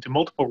repo into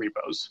multiple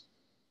repos,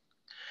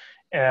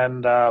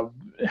 and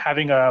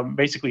having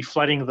basically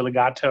flooding the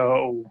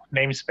Legato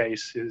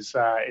namespace is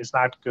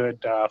not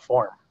good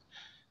form.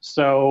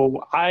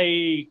 So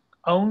I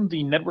own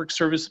the network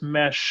service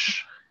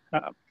mesh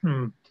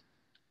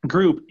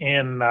group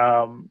in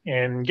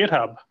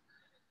GitHub,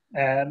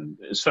 and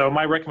so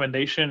my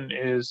recommendation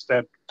is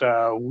that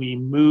we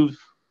move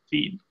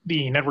the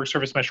network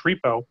service mesh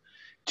repo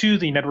to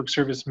the network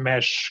service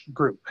mesh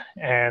group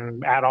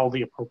and add all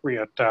the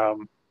appropriate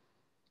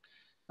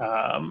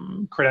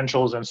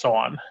credentials and so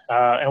on.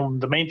 And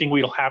the main thing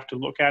we'll have to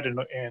look at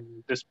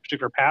in this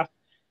particular path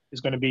is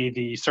going to be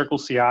the Circle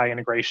CI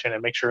integration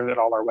and make sure that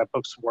all our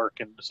webhooks work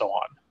and so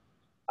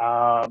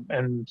on.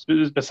 And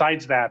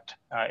besides that,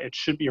 it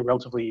should be a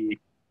relatively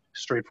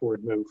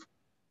straightforward move.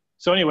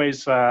 So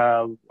anyways,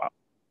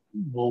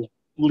 we'll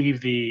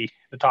leave the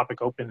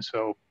topic open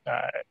so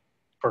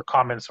for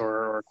comments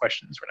or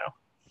questions for now.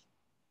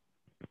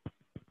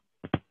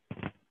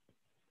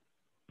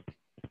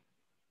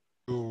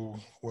 Oh,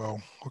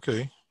 well,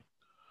 okay.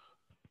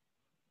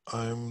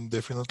 I'm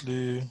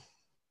definitely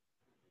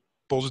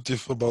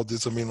positive about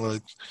this. I mean,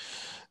 like,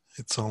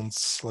 it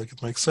sounds like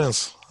it makes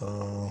sense.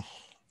 I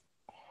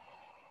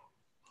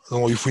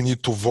don't know if we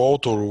need to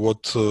vote or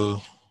what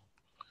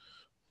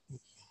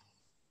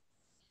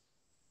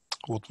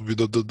would be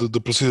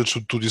the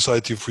procedure to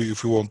decide if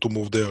we want to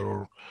move there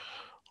or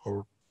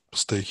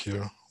stay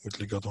here with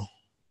Legato.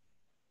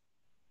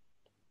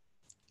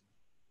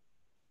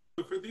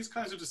 For these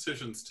kinds of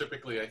decisions,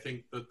 typically, I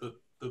think that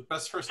the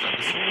best first step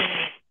is to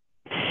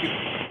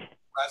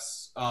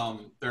express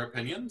their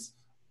opinions.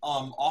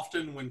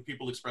 Often when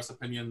people express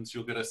opinions,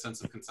 you'll get a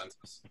sense of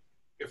consensus.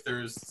 If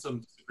there's some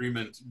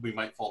disagreement, we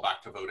might fall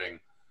back to voting.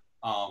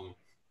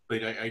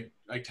 But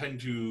I tend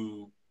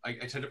to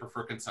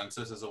prefer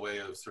consensus as a way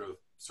of sort of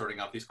sorting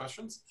out these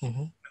questions.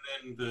 Mm-hmm.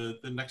 And then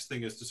the next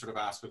thing is to sort of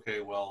ask,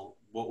 okay, well,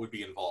 what would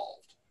be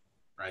involved,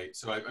 right?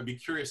 So I'd be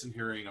curious in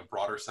hearing a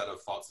broader set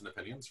of thoughts and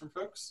opinions from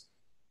folks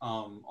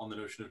on the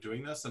notion of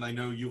doing this. And I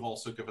know you've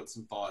also given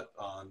some thought,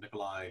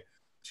 Nikolai,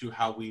 to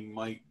how we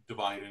might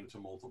divide into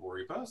multiple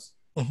repos.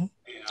 Mm-hmm.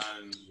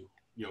 And,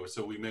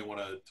 so we may want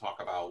to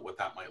talk about what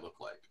that might look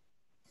like.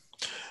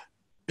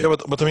 Yeah,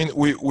 but I mean,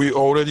 we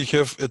already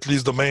have at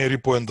least the main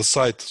repo and the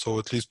site, so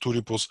at least 2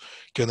 repos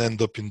can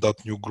end up in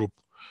that new group.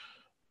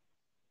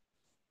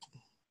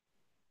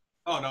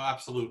 Oh, no,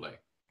 absolutely.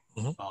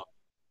 Mm-hmm.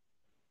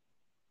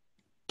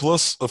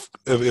 Plus,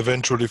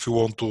 eventually, if you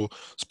want to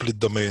split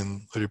the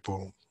main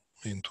repo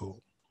into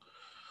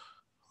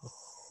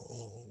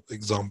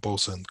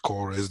examples and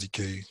core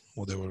SDK,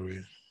 whatever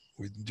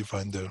we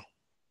define there.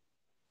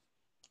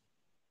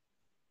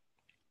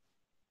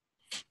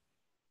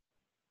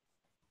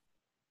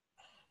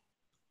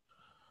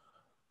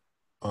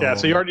 Yeah,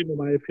 so you already know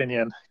my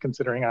opinion,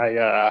 considering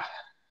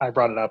I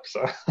brought it up.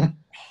 So.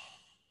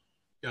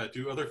 Yeah.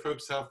 Do other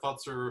folks have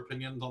thoughts or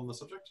opinions on the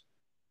subject?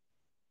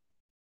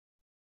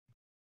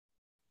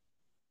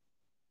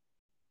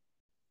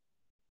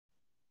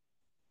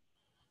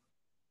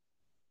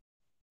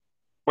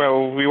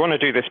 Well, we want to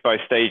do this by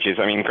stages.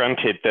 I mean,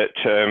 granted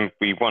that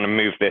we want to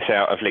move this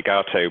out of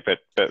Legato, but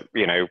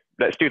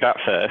let's do that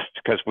first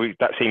because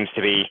that seems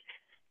to be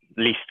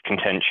least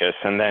contentious,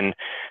 and then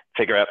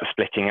figure out the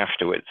splitting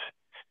afterwards.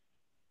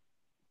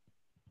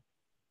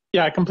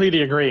 Yeah, I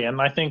completely agree,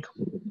 and I think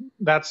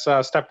that's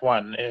step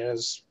one.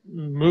 Is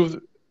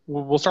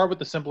we'll start with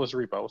the simplest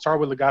repo. We'll start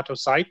with Legato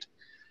site,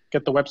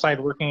 get the website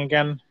working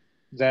again,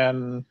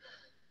 then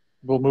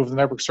we'll move the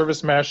network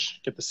service mesh,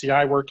 get the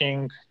CI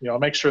working,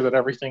 make sure that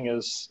everything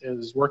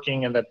is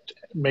working and that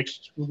make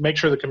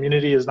sure the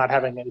community is not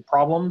having any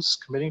problems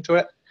committing to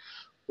it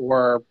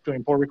or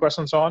doing pull requests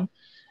and so on.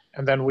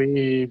 And then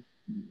we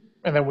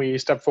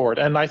step forward.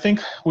 And I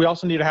think we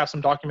also need to have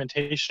some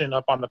documentation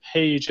up on the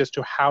page as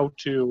to how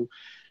to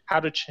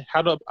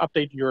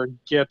update your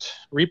Git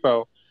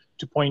repo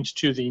to point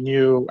to the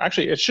new,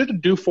 actually it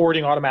should do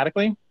forwarding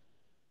automatically,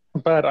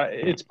 but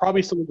it's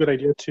probably still a good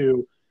idea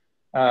to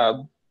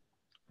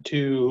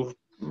to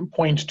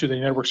point to the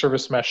network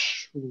service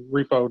mesh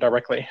repo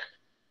directly?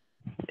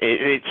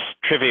 It's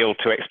trivial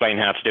to explain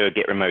how to do a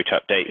git remote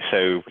update.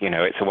 So, you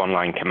know, it's a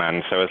one-line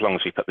command. So as long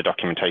as we put the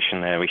documentation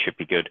there, we should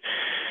be good.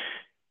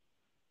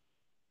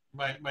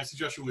 My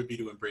suggestion would be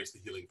to embrace the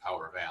healing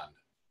power of and.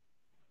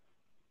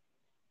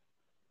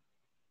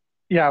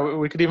 Yeah,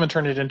 we could even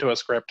turn it into a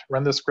script.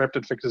 Run the script,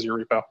 it fixes your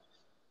repo.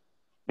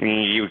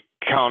 You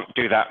can't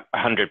do that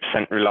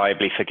 100%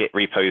 reliably for Git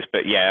repos,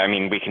 but yeah, I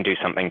mean, we can do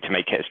something to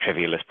make it as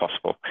trivial as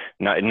possible.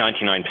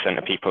 99%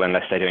 of people,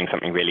 unless they're doing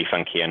something really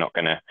funky, are not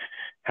going to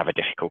have a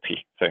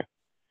difficulty.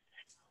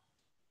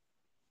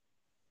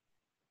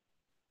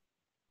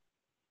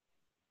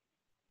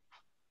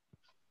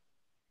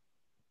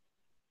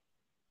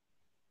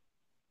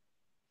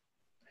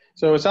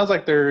 So it sounds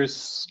like there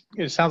is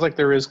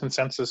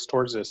consensus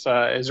towards this.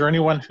 Is there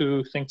anyone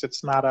who thinks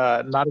it's not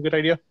a good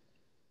idea?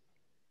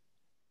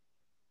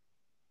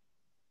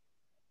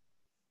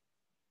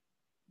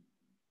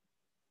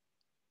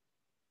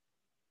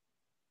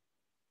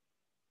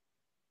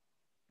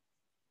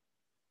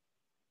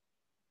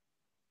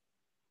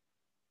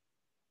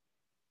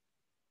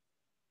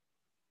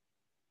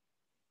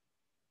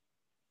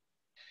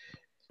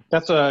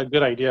 That's a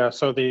good idea.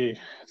 So the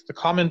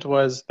comment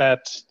was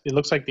that it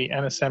looks like the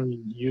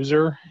NSM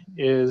user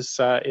is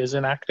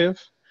inactive,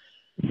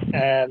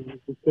 and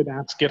we could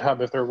ask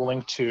GitHub if they're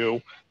willing to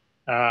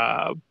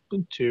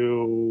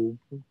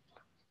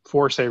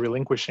force a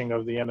relinquishing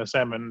of the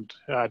NSM and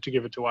to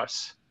give it to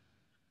us.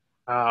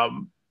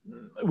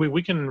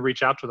 We can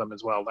reach out to them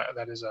as well.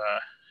 That is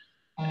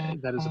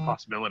a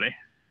possibility.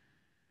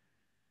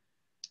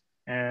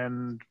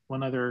 And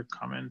one other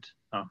comment.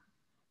 Oh,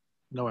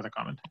 no other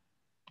comment.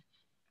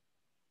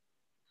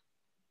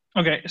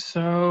 Okay,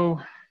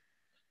 so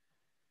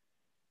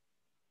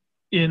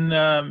in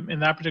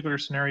that particular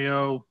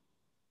scenario,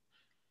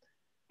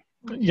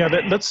 yeah,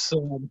 let's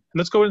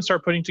go and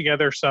start putting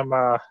together some.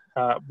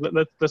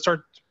 Let's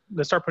start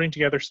putting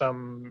together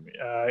some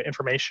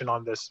information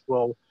on this.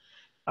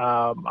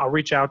 I'll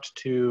reach out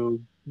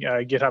to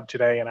GitHub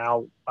today, and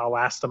I'll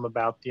ask them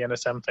about the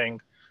NSM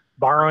thing.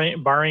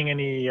 Barring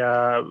any,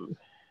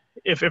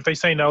 if they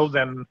say no,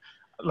 then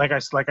like I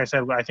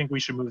said, I think we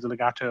should move the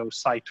Legato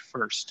site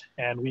first,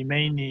 and we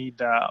may need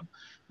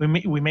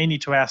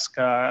to ask.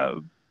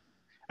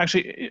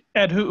 Actually,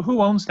 Ed,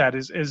 who owns that?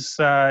 Is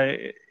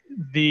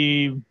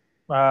the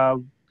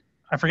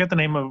I forget the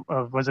name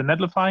of was it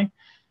Netlify?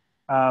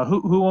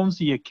 Who owns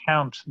the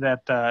account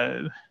that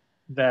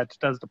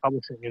does the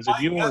publishing? Is it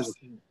you or is it?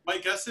 My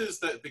guess is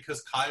that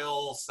because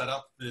Kyle set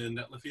up the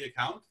Netlify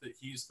account, that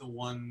he's the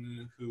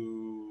one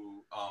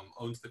who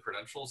owns the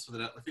credentials for the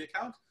Netlify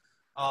account.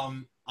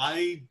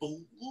 I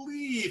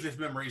believe, if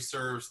memory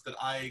serves, that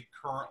I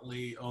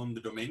currently own the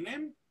domain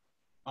name.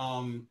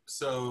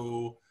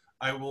 So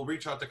I will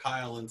reach out to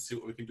Kyle and see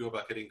what we can do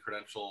about getting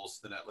credentials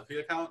to the Netlify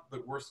account.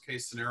 But worst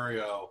case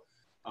scenario,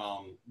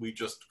 we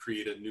just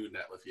create a new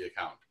Netlify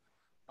account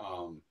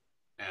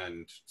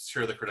and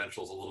share the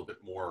credentials a little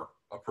bit more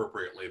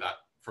appropriately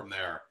from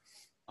there,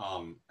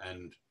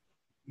 and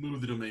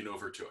move the domain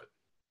over to it.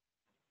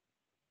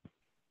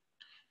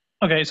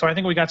 Okay, so I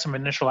think we got some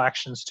initial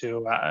actions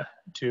to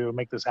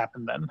make this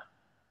happen then.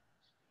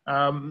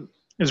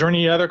 Is there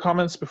any other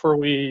comments before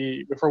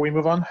we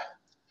move on?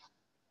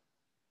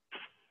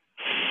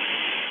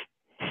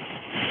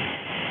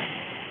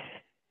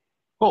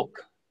 Cool.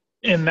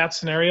 In that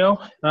scenario,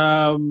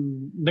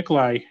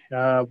 Nikolai,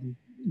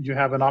 you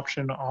have an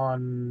option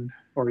on,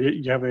 or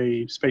you have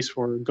a space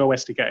for Go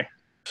SDK.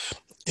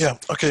 Yeah.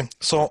 Okay.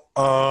 So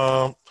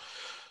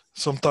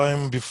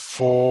sometime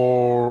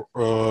before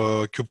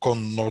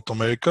KubeCon North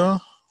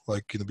America,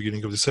 like in the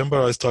beginning of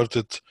December, I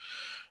started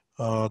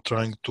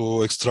trying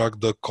to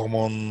extract the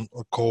common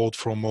code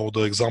from all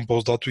the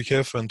examples that we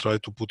have and try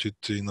to put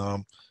it in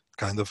a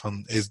kind of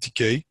an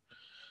SDK.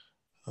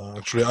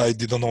 Actually, I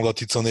didn't know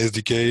that it's an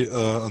SDK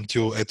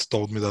until Ed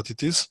told me that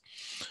it is.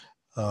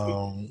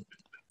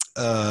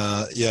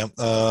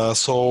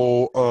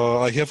 So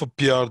I have a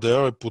PR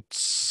there. I put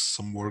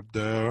some work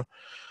there.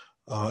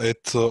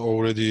 Ed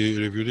already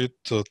reviewed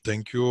it.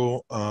 Thank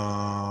you.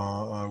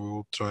 I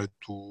will try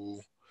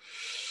to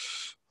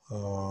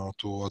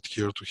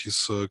adhere to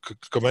his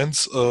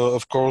comments.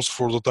 Of course,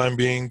 for the time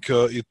being,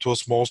 it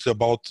was mostly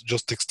about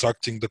just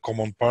extracting the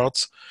common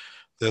parts.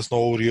 There's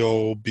no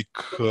real big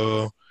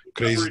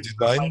crazy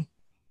design.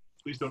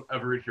 Please don't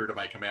ever adhere to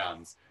my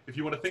commands. If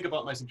you want to think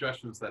about my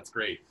suggestions, that's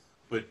great.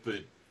 But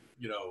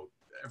you know,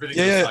 everything.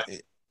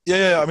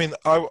 Yeah. I mean,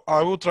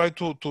 I will try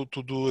to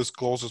do as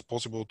close as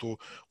possible to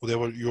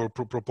whatever you're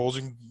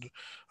proposing.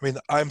 I mean,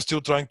 I'm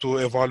still trying to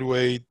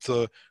evaluate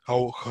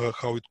how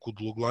it could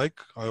look like.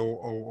 I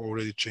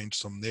already changed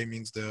some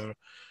namings there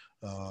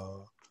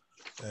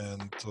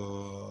and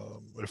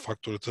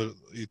refactored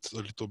it a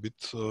little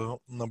bit.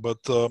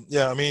 But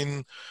yeah, I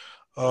mean,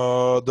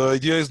 the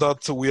idea is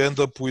that we end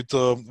up with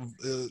an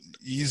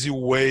easy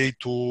way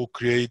to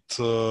create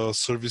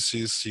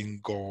services in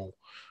Go.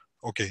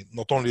 Okay,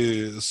 not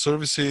only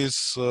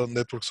services,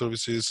 network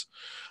services,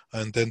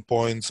 and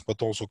endpoints,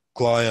 but also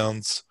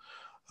clients,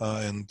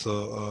 and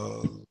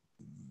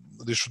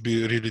this should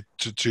be really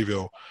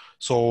trivial.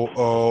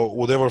 So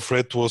whatever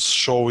threat was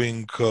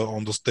showing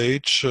on the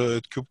stage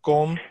at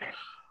KubeCon,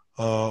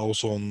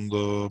 also on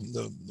the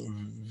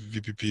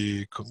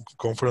VPP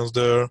conference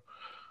there,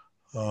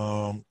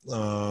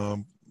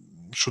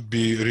 should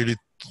be really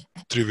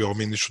trivial. I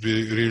mean, it should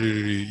be really,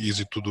 really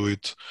easy to do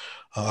it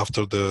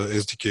after the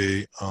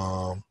SDK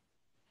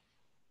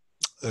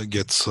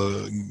gets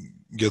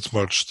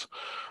merged.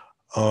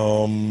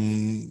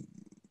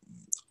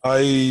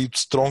 I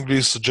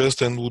strongly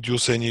suggest and would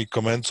use any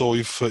comments. So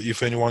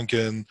if anyone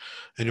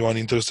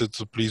interested,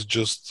 please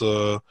just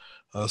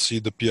see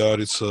the PR.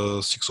 It's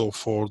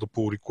 604, the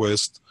pull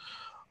request.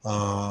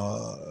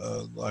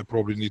 I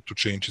probably need to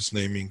change its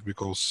naming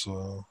because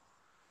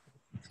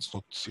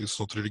it's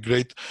not really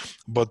great.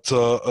 But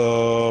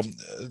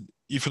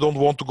if you don't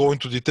want to go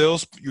into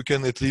details, you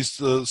can at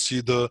least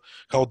see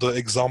how the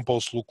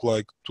examples look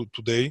like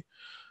today,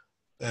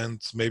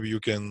 and maybe you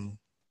can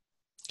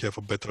have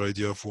a better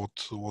idea of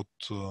what's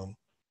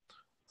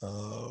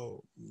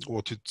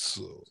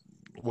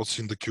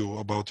in the queue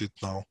about it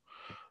now.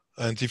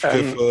 And if you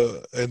have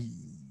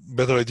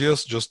better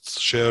ideas, just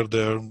share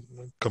their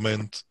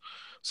comment,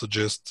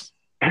 suggest.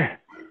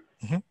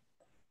 Mm-hmm.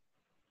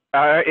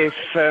 I'll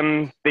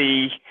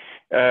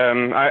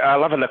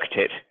have a look at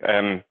it,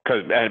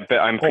 but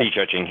I'm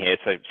prejudging here,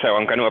 so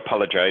I'm going to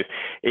apologize.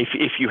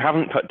 If you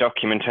haven't put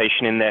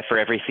documentation in there for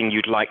everything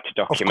you'd like to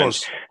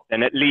document,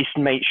 then at least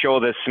make sure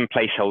there's some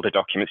placeholder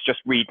documents,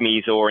 just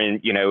readmes or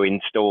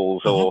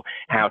installs or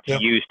how to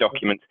use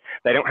documents.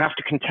 They don't have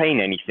to contain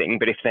anything,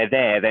 but if they're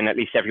there, then at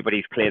least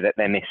everybody's clear that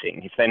they're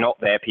missing. If they're not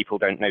there, people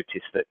don't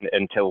notice that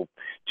until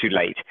too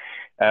late.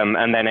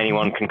 And then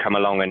anyone can come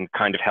along and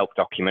kind of help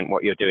document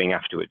what you're doing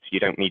afterwards.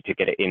 You don't need to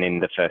get it in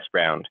the first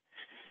round.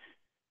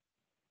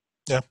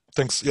 Yeah,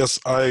 thanks. Yes,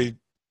 I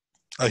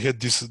had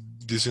this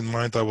in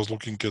mind. I was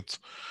looking at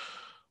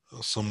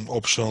some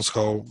options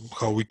how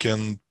we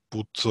can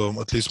put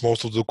at least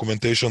most of the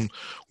documentation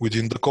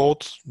within the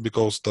code,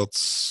 because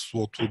that's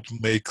what would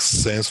make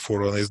sense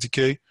for an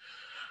SDK.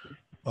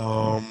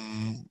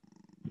 I'm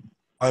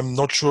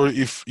not sure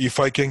if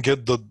I can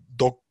get the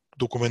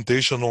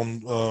documentation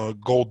on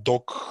Go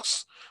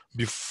docs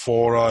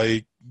before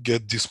I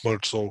get this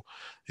merged, so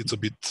it's a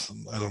bit,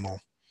 I don't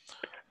know.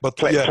 But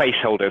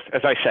placeholders,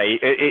 as I say,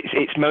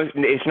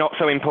 it's not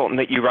so important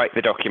that you write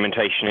the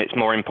documentation. It's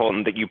more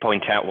important that you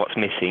point out what's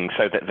missing,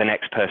 so that the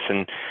next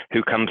person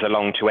who comes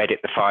along to edit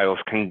the files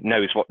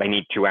knows what they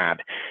need to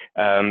add.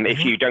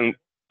 If you don't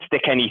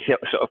stick any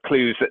sort of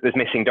clues that there's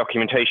missing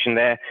documentation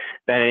there,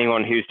 then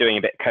anyone who's doing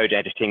a bit of code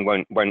editing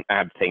won't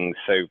add things.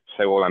 So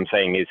all I'm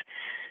saying is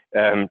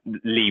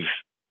leave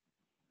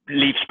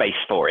space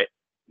for it.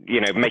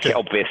 Make it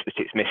obvious that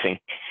it's missing.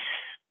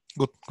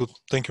 Good.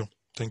 Thank you.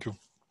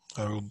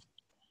 I will.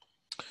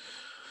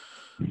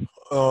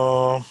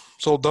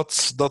 So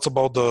that's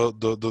about the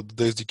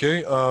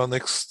SDK.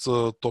 Next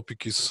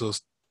topic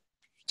is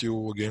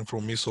still again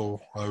from me, so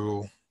I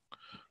will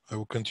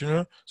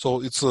continue.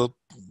 So it's a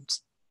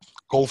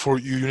call for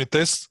unit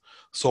tests.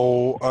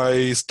 So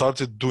I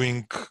started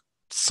doing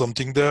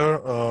something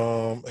there.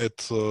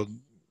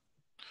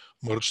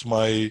 Merged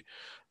my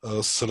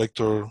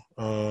selector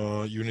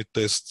unit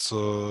tests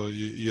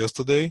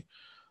yesterday.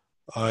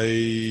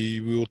 I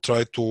will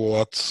try to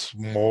add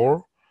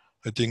more.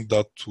 I think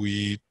that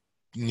we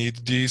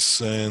need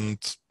this, and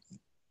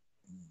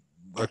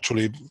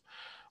actually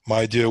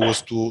my idea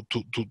was to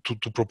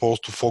propose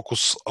to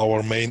focus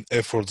our main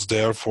efforts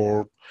there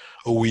for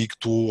a week,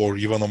 2, or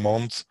even a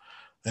month,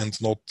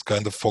 and not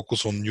kind of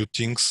focus on new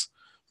things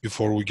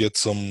before we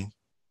get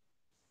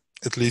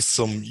at least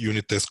some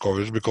unit test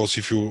coverage. Because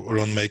if you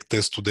run make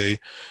test today,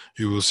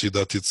 you will see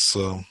that it's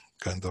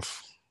kind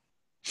of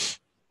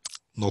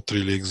not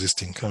really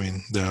existing. I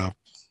mean, there are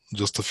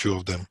just a few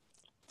of them.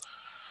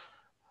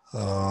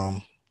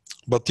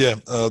 But yeah,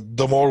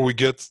 the more we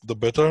get, the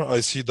better. I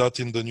see that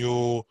in the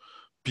new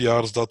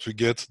PRs that we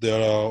get, there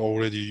are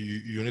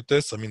already unit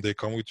tests. I mean, they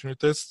come with unit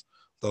tests.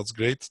 That's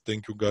great.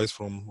 Thank you guys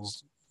from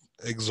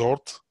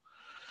Exhort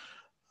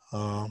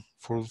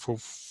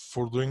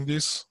for doing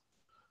this.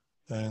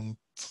 And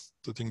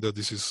I think that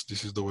this is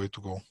the way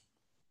to go.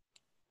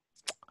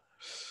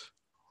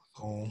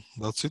 So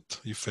that's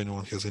it. If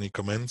anyone has any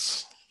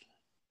comments.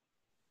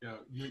 Yeah,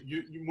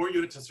 more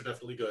unit tests are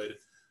definitely good.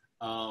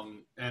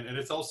 And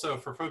it's also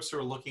for folks who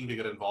are looking to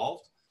get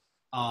involved.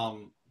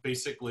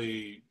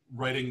 Basically,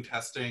 writing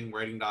testing,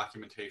 writing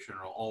documentation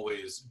are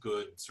always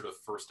good sort of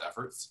first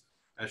efforts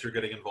as you're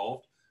getting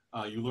involved.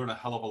 You learn a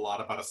hell of a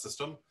lot about a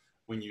system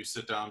when you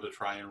sit down to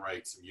try and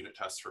write some unit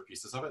tests for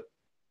pieces of it.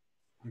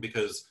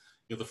 Because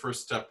the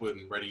first step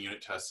when writing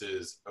unit tests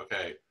is,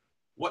 okay,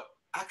 what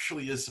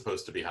actually is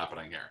supposed to be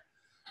happening here?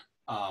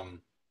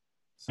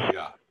 So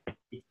yeah, good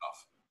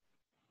stuff.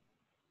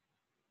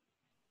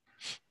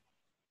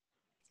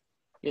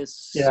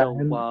 Yes. Yeah,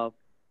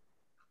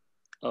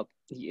 So,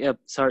 yeah.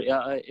 Sorry.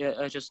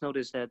 I just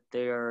noticed that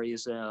there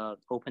is an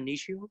open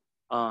issue.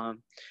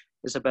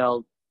 It's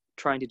about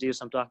trying to do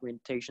some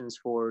documentations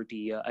for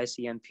the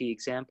ICMP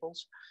examples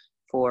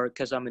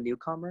because I'm a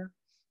newcomer.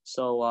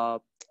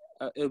 So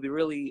it'll be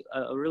really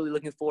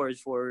looking forward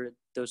for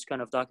those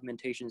kind of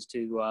documentations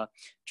to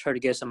try to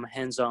get some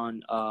hands-on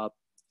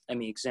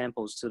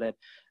examples so that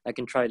I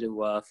can try to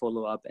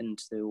follow up and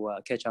to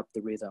catch up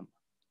the rhythm.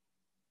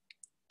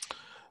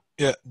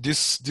 Yeah,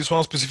 this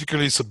one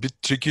specifically is a bit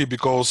tricky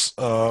because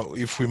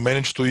if we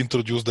manage to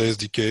introduce the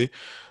SDK,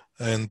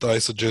 and I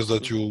suggest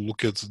that you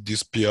look at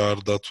this PR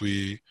that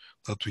we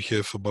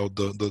have about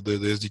the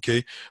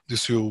SDK,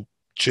 this will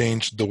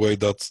change the way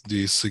that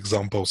these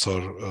examples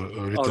are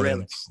written. Oh, really?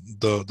 And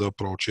the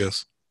approach,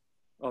 yes.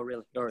 Oh,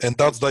 really? Right. And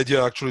that's the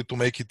idea, actually, to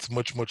make it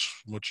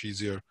much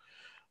easier,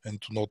 and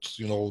to not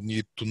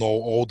need to know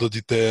all the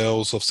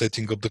details of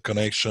setting up the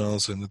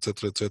connections and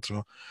etc.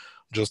 etc.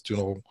 Just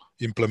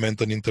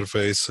implement an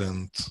interface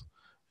and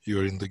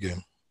you're in the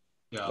game.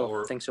 Yeah. Oh,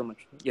 or thanks so much.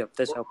 Yeah,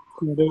 that's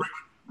helpful.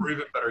 Or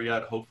even better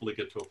yet, hopefully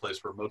get to a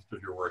place where most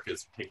of your work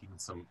is taking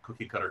some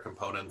cookie cutter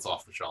components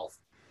off the shelf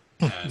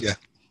and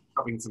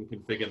having some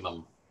config in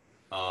them,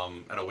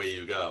 and away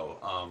you go.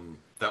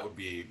 That would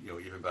be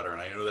even better.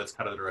 And I know that's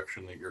kind of the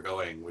direction that you're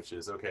going, which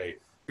is okay.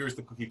 Here's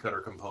the cookie cutter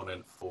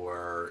component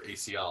for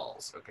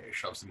ACLs. Okay,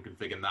 shove some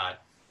config in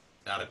that,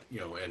 add it,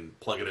 and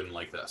plug it in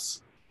like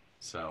this.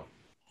 So.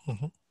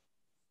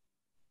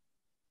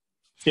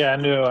 Yeah,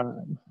 and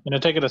to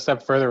take it a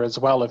step further as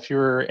well, if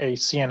you're a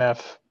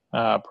CNF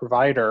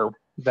provider,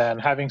 then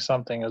having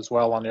something as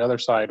well on the other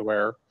side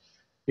where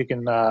you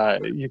can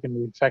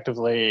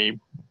effectively,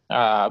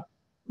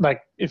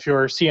 like if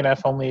your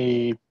CNF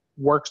only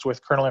works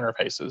with kernel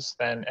interfaces,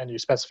 then and you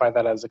specify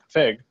that as a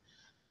config,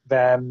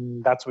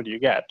 then that's what you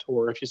get.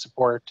 Or if you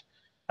support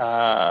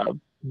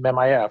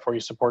MEMIF, or you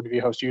support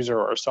vhost user,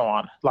 or so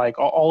on, like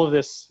all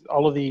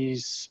of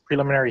these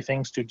preliminary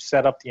things to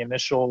set up the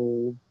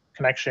initial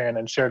connection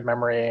and shared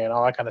memory and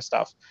all that kind of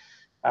stuff.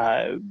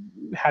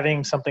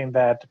 Having something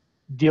that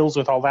deals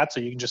with all that, so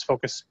you can just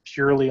focus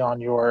purely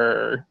on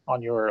your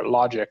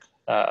logic,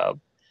 I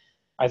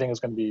think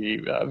is going to be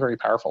very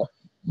powerful.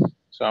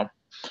 So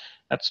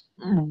that's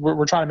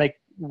we're trying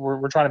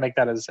to make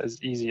that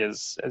as easy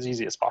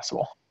as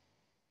possible.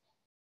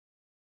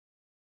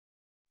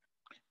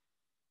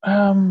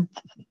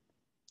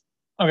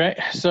 Okay,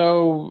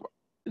 so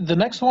the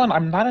next one,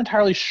 I'm not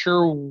entirely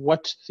sure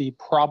what the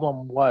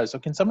problem was. So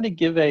can somebody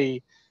give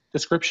a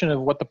description of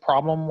what the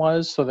problem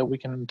was so that we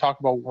can talk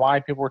about why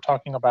people were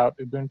talking about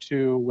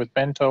Ubuntu with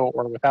Bento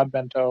or without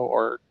Bento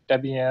or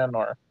Debian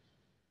or,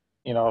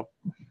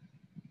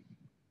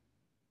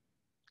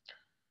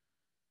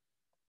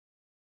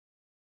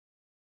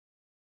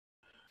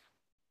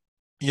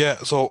 Yeah,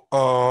 so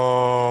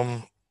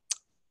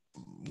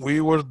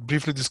we were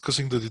briefly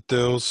discussing the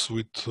details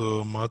with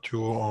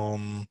Matthew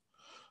on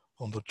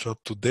the chat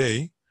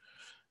today.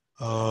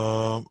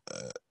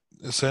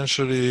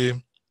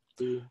 Essentially,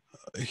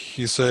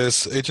 he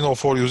says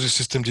 1804 uses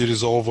systemd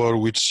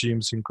resolver, which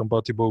seems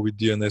incompatible with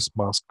DNS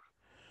mask.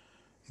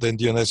 Then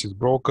DNS is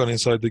broken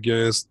inside the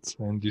guest,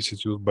 and this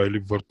is used by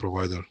libvirt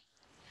provider.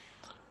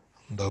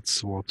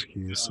 That's what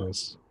he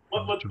says.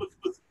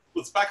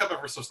 Let's back up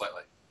ever so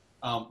slightly,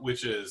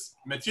 which is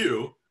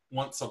Matthew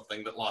wants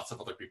something that lots of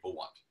other people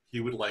want. He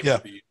would like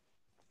to be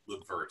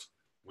libvirt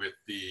with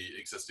the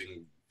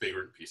existing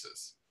Vagrant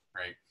pieces,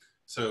 right?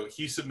 So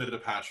he submitted a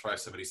patch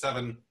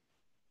 577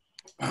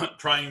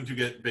 trying to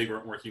get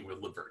Vagrant working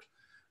with libvirt.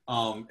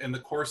 In the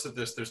course of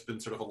this, there's been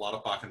sort of a lot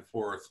of back and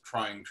forth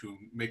trying to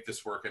make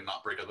this work and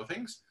not break other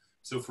things.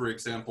 So for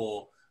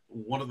example,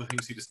 one of the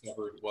things he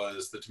discovered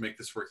was that to make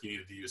this work, you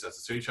needed to use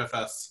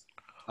SSHFS.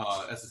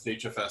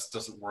 SSHFS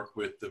doesn't work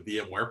with the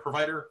VMware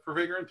provider for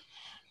Vagrant.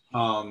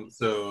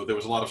 So there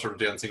was a lot of sort of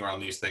dancing around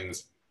these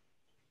things.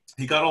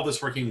 He got all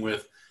this working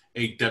with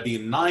a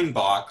Debian 9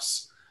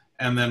 box,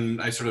 and then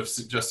I sort of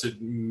suggested,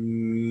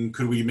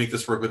 could we make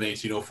this work with an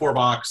 1804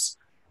 box?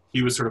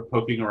 He was sort of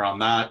poking around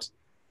that.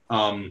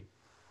 And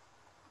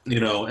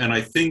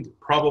I think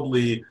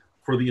probably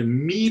for the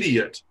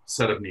immediate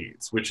set of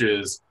needs, which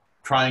is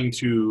trying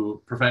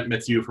to prevent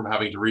Matthew from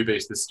having to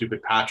rebase this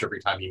stupid patch every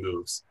time he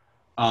moves,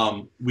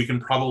 we can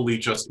probably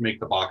just make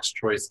the box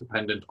choice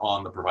dependent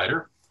on the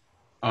provider,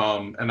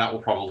 and that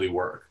will probably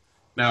work.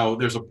 Now,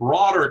 there's a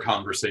broader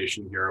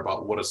conversation here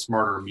about what a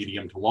smarter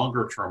medium to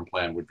longer term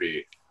plan would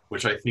be,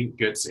 which I think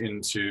gets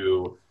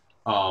into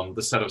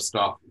the set of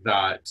stuff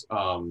that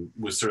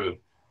was sort of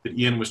that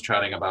Ian was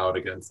chatting about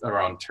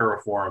around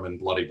Terraform and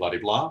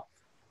blah.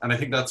 And I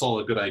think that's all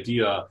a good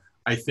idea.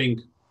 I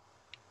think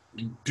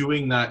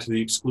doing that to the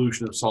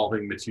exclusion of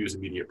solving Matthew's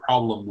immediate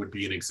problem would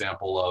be an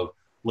example of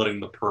letting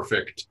the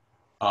perfect,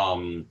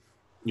 the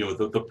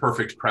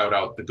perfect crowd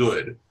out the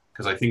good.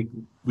 Because I think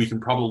we can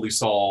probably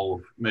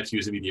solve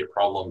Matthew's immediate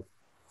problem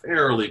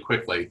fairly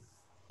quickly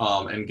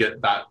and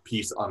get that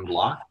piece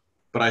unblocked.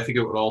 But I think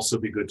it would also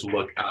be good to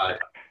look at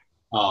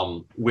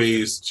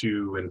ways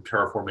to, and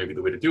Terraform may be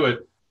the way to do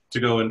it, to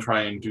go and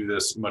try and do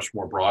this much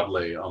more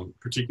broadly,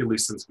 particularly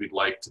since we'd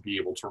like to be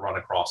able to run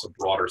across a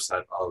broader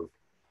set of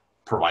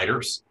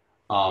providers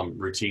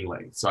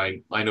routinely. So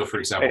I know, for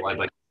example, I'd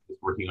like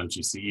working on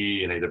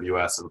GCE and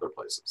AWS and other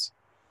places.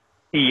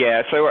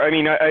 Yeah, so I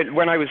mean,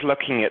 when I was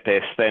looking at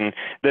this, then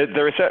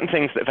there are certain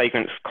things that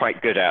Vagrant's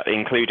quite good at,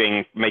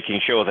 including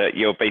making sure that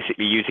you're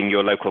basically using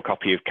your local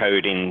copy of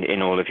code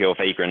in all of your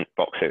Vagrant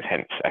boxes,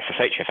 hence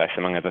SSHFS,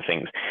 among other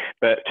things.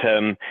 But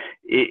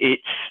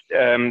it's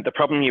the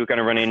problem you're going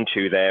to run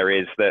into there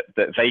is that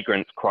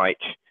Vagrant's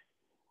quite,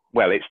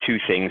 well, it's two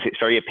things. It's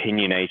very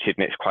opinionated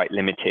and it's quite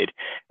limited.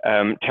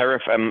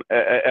 Terraform,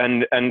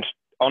 and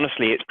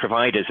honestly, its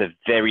providers are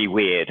very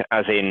weird,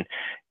 as in,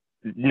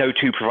 no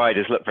two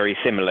providers look very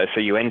similar, so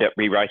you end up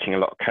rewriting a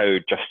lot of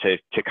code just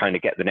to kind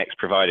of get the next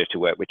provider to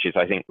work, which is,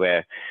 I think,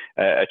 where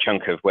a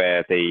chunk of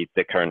where the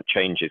current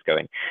change is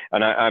going.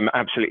 And I'm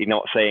absolutely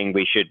not saying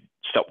we should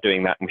stop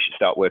doing that and we should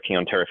start working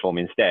on Terraform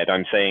instead.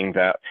 I'm saying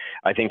that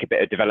I think a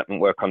bit of development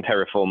work on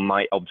Terraform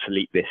might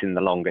obsolete this in the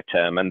longer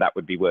term, and that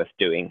would be worth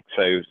doing.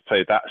 So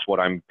that's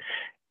what I'm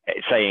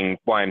saying,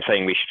 why I'm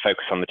saying we should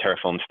focus on the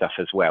Terraform stuff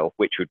as well,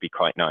 which would be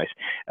quite nice,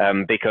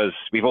 because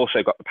we've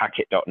also got the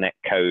packet.net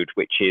code,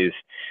 which is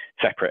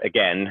separate.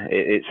 Again,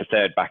 it's a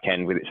third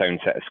backend with its own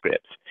set of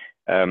scripts,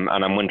 and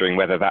I'm wondering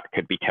whether that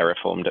could be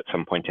terraformed at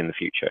some point in the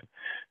future.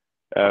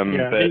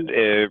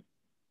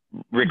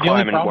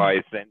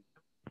 Requirement-wise, then,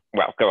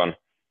 well, go on.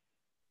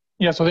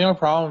 Yeah, so the only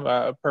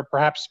problem,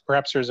 perhaps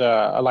there's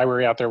a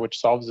library out there which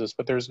solves this,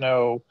 but there's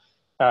no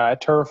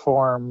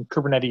Terraform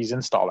Kubernetes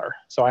installer.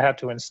 So I had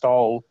to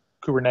install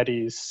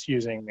Kubernetes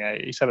using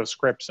a set of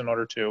scripts in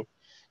order to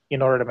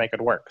make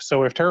it work.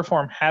 So if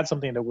Terraform had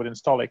something that would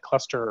install a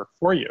cluster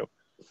for you,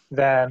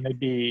 then it'd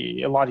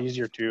be a lot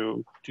easier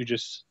to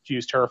just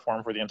use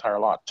Terraform for the entire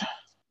lot.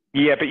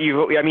 Yeah, but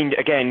I mean,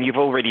 again, you've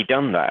already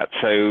done that.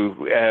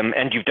 So,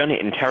 and you've done it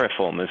in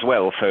Terraform as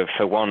well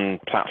for one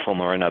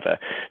platform or another.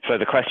 So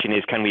the question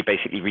is, can we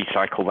basically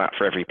recycle that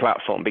for every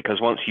platform?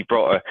 Because once you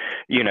brought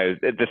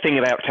the thing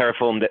about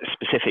Terraform that's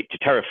specific to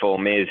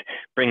Terraform is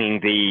bringing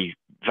the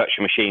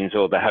virtual machines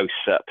or the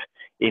hosts up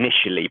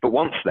initially, but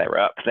once they're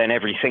up, then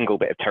every single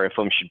bit of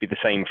Terraform should be the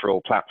same for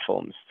all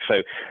platforms.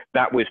 So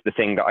that was the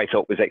thing that I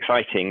thought was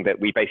exciting, that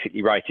we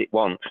basically write it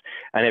once,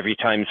 and every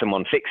time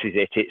someone fixes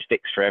it, it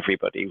sticks for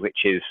everybody,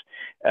 which is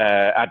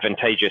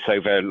advantageous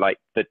over like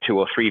the 2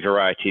 or 3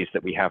 varieties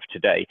that we have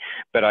today.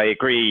 But I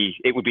agree,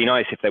 it would be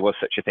nice if there was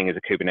such a thing as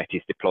a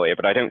Kubernetes deployer,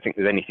 but I don't think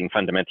there's anything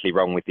fundamentally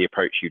wrong with the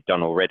approach you've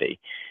done already.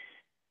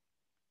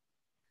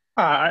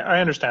 I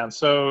understand.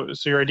 So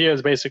your idea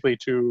is basically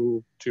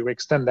to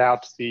extend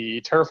out the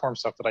Terraform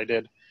stuff that I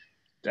did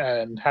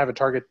and have it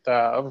target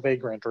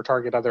Vagrant or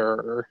target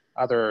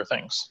other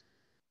things.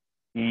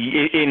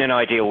 In an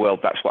ideal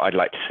world, that's what I'd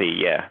like to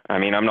see, yeah. I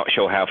mean, I'm not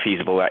sure how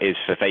feasible that is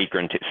for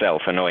Vagrant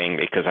itself,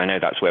 annoyingly, because I know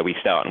that's where we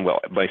start and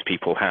what most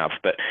people have,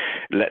 but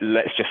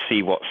let's just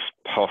see what's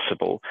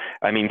possible.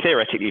 I mean,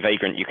 theoretically,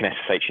 Vagrant, you can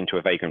SSH into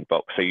a Vagrant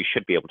box, so you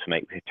should be able to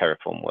make the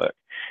Terraform work.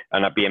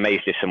 And I'd be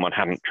amazed if someone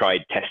hadn't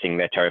tried testing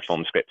their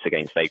Terraform scripts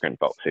against Vagrant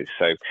boxes.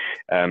 So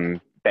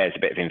there's a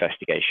bit of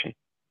investigation.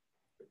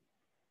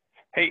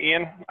 Hey,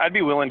 Ian, I'd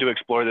be willing to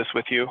explore this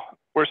with you.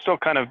 We're still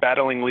kind of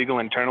battling legal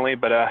internally,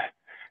 but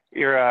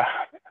your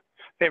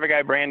favorite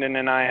guy, Brandon,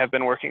 and I have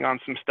been working on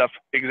some stuff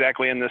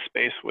exactly in this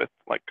space with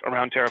like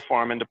around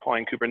Terraform and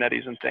deploying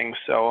Kubernetes and things.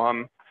 So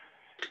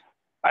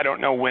I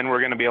don't know when we're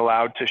going to be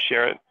allowed to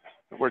share it.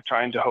 We're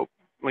trying to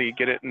hopefully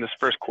get it in this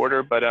first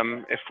quarter, but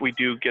if we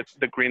do get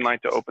the green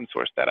light to open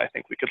source that, I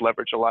think we could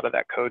leverage a lot of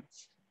that code.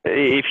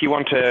 If you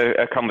want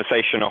a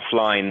conversation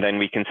offline, then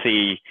we can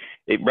see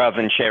it, rather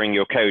than sharing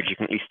your code, you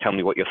can at least tell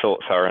me what your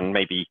thoughts are, and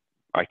maybe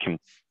I can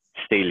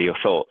steal your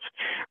thoughts,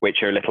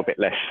 which are a little bit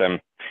less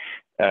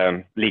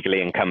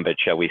legally encumbered,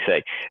 shall we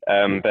say.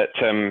 But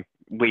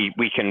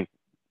we can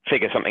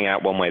figure something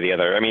out one way or the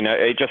other. I mean,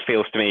 it just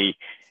feels to me,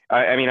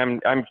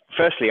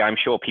 firstly, I'm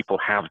sure people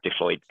have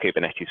deployed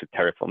Kubernetes with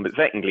Terraform, but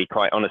secondly,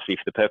 quite honestly,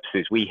 for the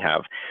purposes we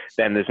have,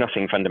 then there's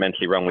nothing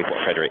fundamentally wrong with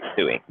what Frederick's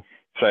doing.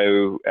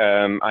 So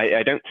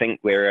I don't think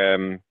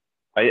we're,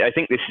 I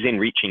think this is in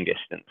reaching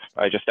distance.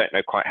 I just don't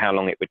know quite how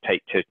long it would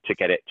take to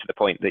get it to the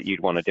point that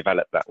you'd want to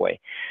develop that way.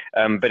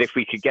 But if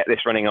we could get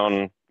this running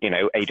on,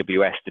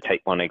 AWS, to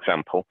take one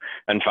example,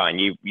 and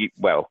fine,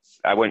 well,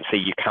 I won't say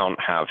you can't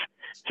have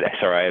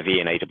SRIOV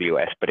in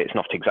AWS, but it's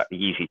not exactly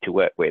easy to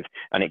work with,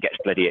 and it gets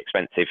bloody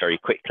expensive very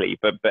quickly.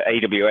 But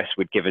AWS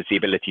would give us the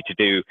ability to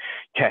do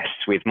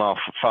tests with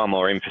far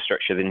more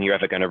infrastructure than you're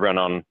ever going to run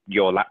on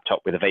your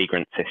laptop with a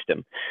Vagrant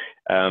system.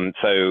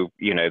 So,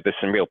 there's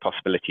some real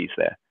possibilities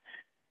there.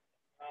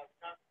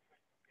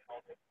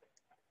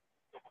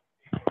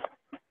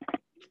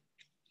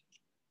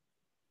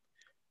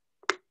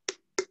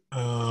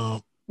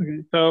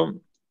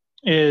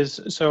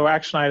 Okay, so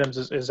action items,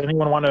 is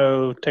anyone want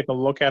to take a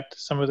look at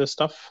some of this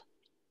stuff?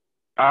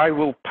 I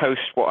will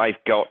post what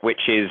I've got,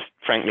 which is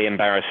frankly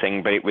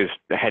embarrassing, but it was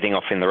heading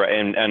off in the right,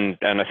 and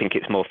I think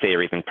it's more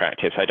theory than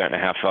practice. I don't know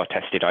how far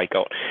tested I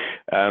got,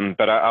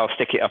 but I'll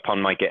stick it up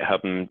on my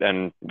GitHub,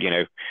 and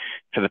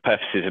for the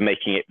purposes of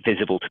making it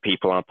visible to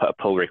people, I'll put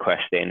a pull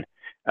request in.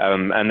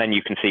 And then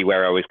you can see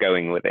where I was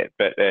going with it.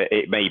 But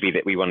it may be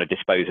that we want to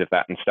dispose of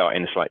that and start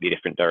in a slightly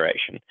different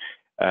direction.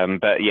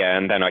 But yeah,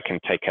 and then I can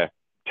take a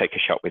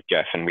shot with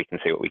Jeff and we can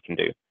see what we can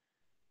do.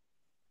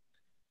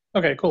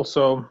 Okay, cool.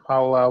 So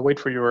I'll wait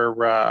for your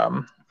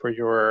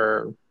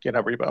GitHub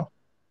repo.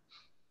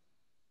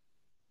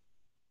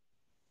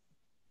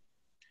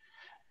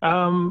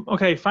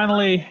 Okay,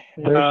 finally,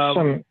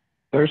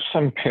 there's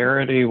some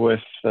parity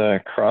with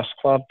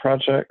cross-cloud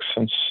projects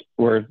since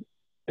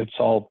it's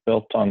all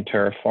built on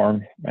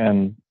Terraform,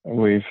 and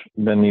we've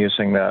been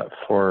using that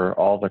for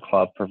all the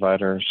cloud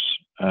providers,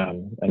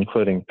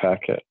 including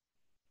Packet.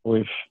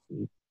 We've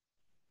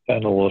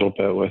done a little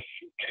bit with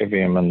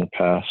KVM in the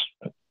past,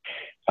 but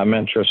I'm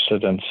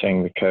interested in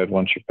seeing the code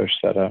once you push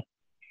that up.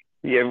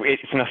 Yeah,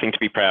 it's nothing to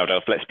be proud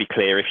of. Let's be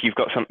clear. If you've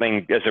got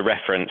something as a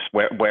reference,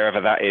 wherever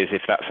that is,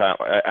 if that's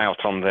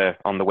out on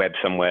the web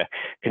somewhere,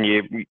 can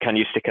you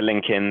stick a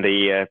link in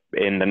the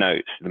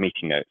notes, the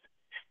meeting notes?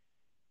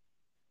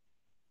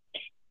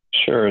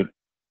 Sure.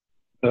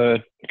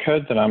 The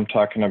code that I'm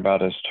talking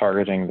about is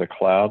targeting the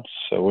clouds.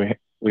 So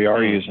we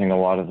are using a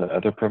lot of the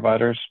other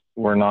providers.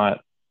 We're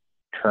not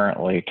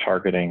currently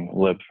targeting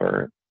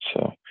libvirt.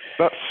 So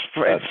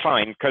it's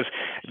fine, because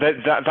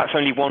that's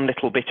only one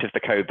little bit of the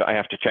code that I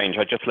have to change.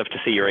 I'd just love to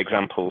see your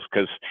examples,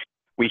 because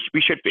we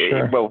should be,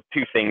 sure. Well,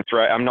 two things,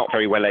 right? I'm not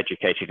very well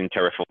educated in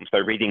Terraform, so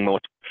reading more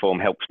Terraform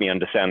helps me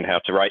understand how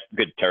to write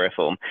good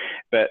Terraform.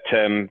 But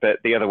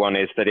the other one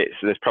is that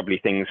there's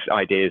probably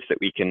ideas that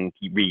we can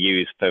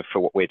reuse for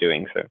what we're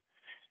doing. So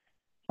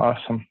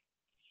awesome.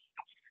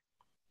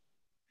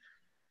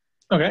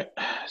 Okay,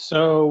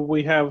 so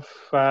we have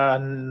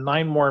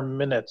 9 more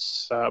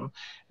minutes.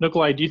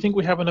 Nikolai, do you think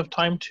we have enough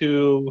time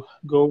to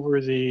go over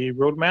the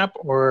roadmap,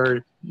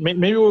 or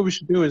maybe what we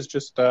should do is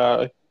just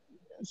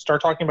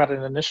start talking about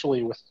it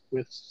initially with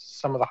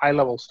some of the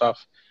high-level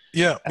stuff?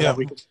 Yeah.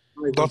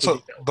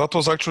 That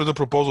was actually the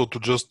proposal, to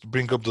just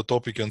bring up the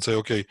topic and say,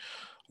 okay,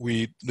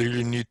 we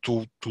really need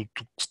to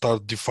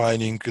start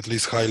defining at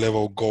least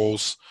high-level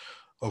goals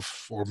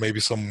or maybe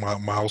some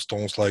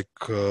milestones like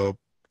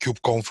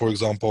KubeCon, for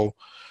example,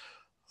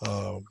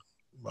 or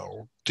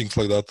things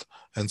like that,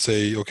 and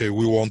say, okay,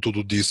 we want to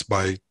do this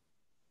by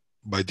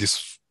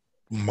this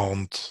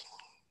month,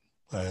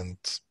 and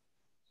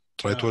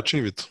try to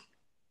achieve it.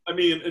 I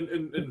mean,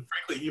 and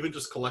frankly, even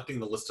just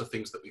collecting the list of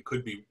things that we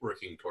could be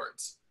working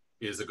towards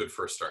is a good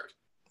first start.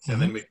 Mm-hmm.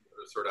 And then we can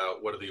sort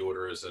out what are the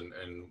orders and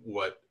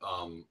what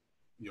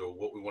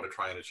what we want to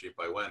try and achieve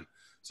by when.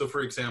 So,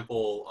 for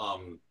example,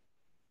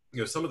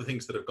 some of the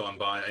things that have gone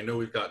by, I know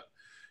we've got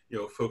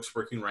folks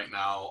working right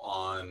now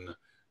on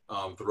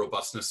the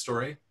robustness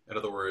story. In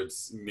other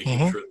words, making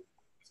mm-hmm. sure that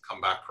things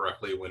come back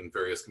correctly when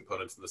various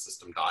components in the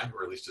system die,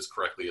 or at least as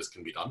correctly as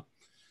can be done.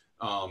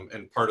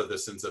 And part of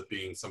this ends up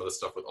being some of the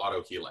stuff with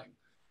auto healing,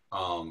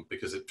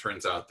 because it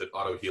turns out that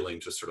auto healing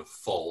just sort of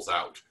falls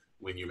out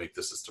when you make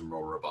the system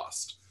more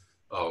robust,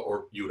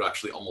 or you would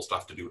actually almost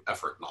have to do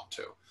effort not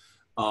to.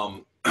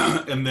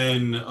 And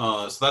then,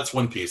 so that's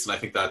one piece, and I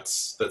think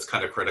that's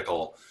kind of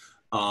critical.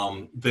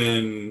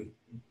 Then,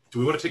 do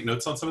we want to take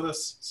notes on some of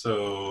this?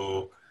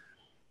 So,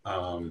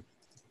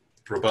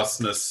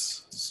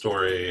 robustness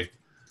story,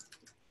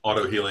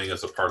 auto healing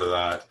as a part of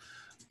that.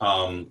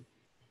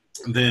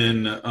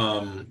 Then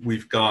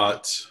we've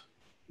got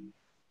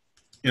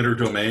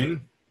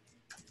interdomain.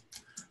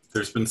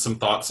 There's been some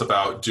thoughts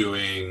about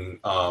doing,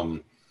 how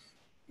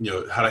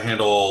to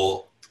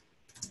handle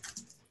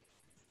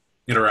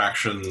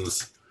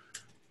interactions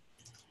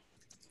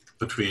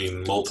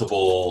between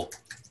multiple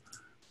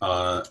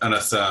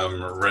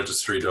NSM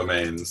registry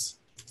domains.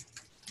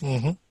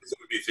 Mm-hmm. So it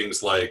would be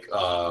things like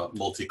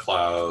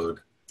multi-cloud,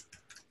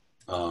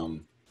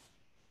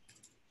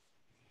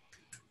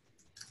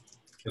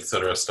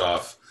 etc.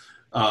 stuff.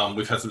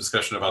 We've had some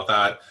discussion about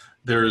that.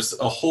 There's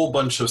a whole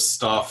bunch of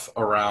stuff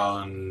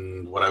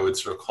around what I would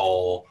sort of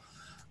call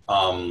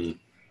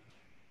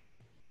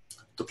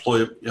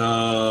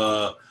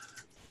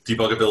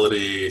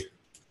debuggability.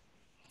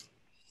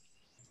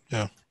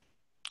 Yeah.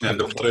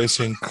 And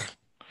tracing.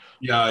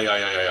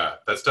 Yeah.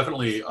 That's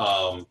definitely.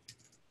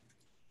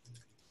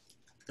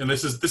 And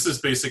this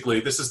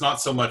is not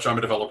so much I'm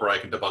a developer, I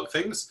can debug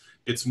things.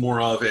 It's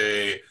more of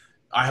I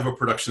have a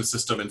production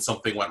system and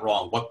something went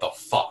wrong. What the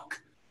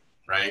fuck,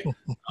 right?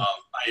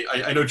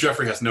 I know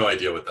Jeffrey has no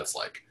idea what that's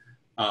like.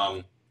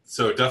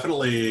 So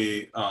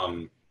definitely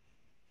open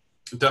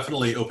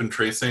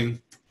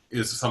tracing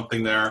is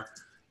something there,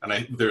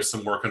 and there's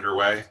some work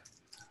underway.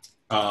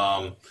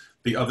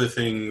 The other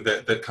thing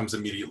that comes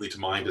immediately to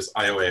mind is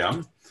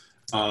IOAM,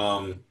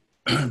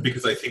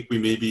 because I think we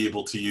may be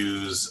able to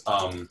use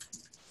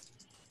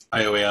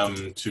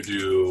IOAM to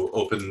do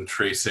open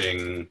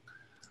tracing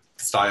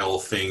style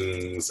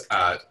things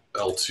at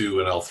L2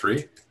 and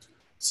L3.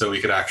 So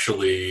we could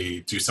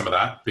actually do some of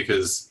that,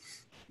 because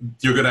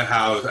you're going to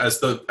have,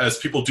 as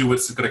people do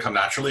what's going to come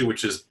naturally,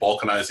 which is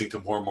balkanizing to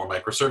more and more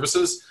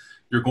microservices,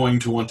 you're going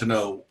to want to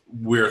know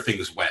where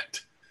things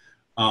went.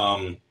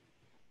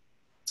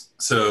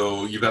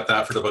 So you've got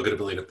that for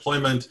debuggability and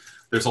deployment.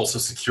 There's also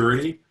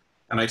security.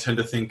 and I tend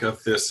to think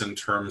of this in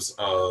terms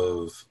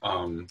of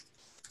how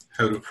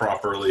to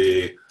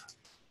properly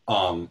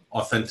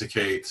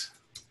authenticate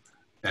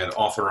and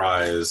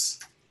authorize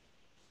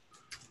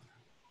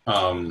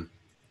to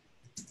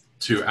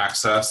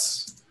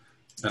access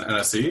an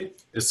NSE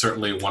is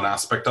certainly one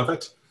aspect of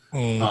it.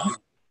 There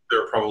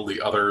are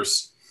probably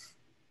others.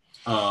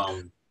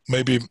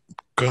 Maybe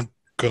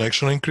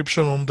connection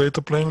encryption on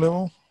data plane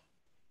level?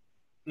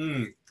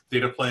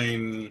 Data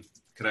plane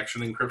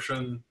connection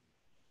encryption.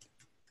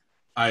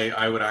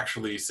 I would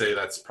actually say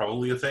that's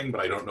probably a thing,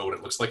 but I don't know what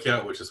it looks like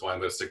yet, which is why I'm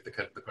going to stick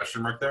the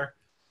question mark there.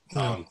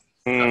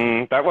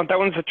 That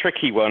one's a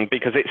tricky one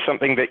because it's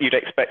something that you'd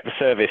expect the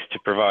service to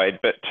provide,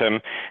 but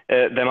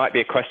there might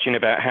be a question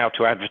about how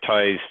to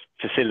advertise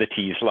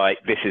facilities like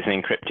this is an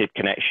encrypted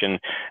connection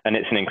and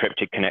it's an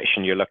encrypted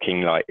connection you're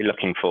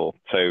looking for.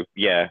 So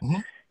yeah.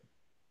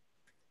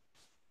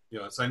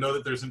 Yeah, so I know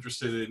that there's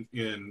interest in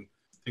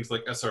things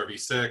like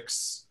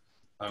SRv6,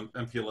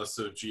 MPLS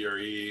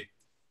GRE,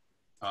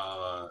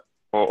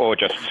 or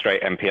just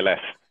straight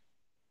MPLS.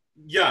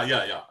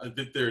 Yeah.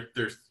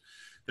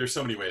 There's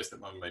so many ways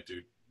that one might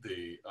do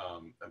the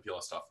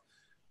MPLS stuff.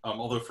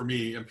 Although for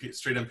me,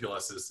 straight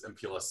MPLS is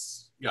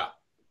MPLS. Yeah.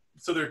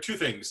 So there are two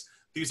things.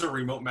 These are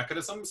remote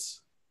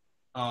mechanisms,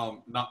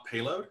 not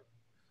payload.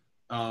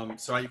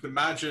 So you can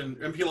imagine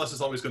MPLS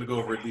is always going to go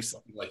over at least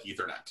something like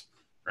Ethernet,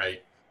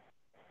 right?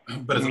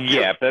 But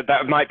yeah, but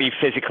that might be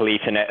physical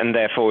Ethernet, and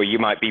therefore you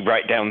might be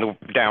right down to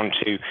down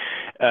to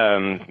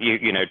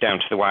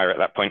the wire at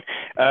that point.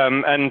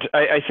 And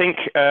I think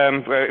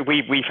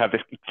we've had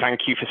this.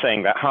 Thank you for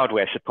saying that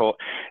hardware support.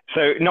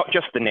 So not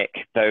just the NIC,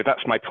 though.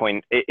 That's my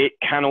point. It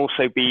can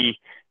also be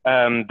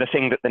the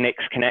thing that the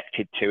NIC's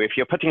connected to. If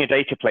you're putting a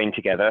data plane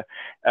together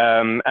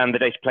and the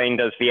data plane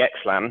does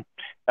VXLAN,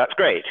 that's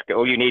great.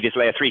 All you need is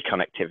layer 3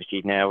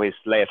 connectivity. Now, is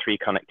layer 3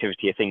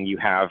 connectivity a thing you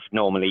have?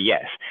 Normally,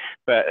 yes.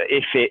 But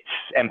if it's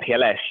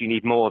MPLS, you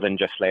need more than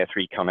just layer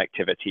 3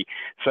 connectivity.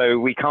 So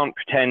we can't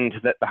pretend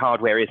that the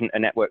hardware isn't a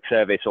network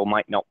service or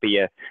might not be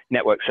a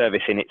network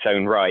service in its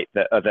own right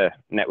that other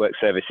network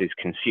services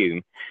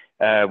consume.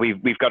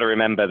 We've got to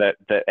remember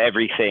that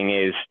everything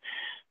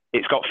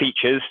it's got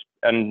features,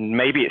 and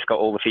maybe it's got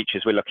all the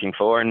features we're looking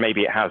for, and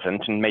maybe it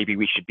hasn't, and maybe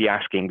we should be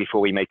asking before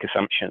we make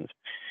assumptions.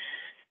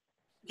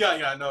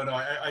 Yeah, no,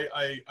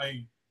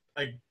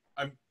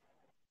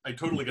 I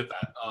totally get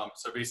that.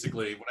 So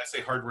basically, when I say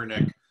hardware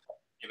NIC,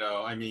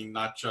 I mean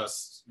not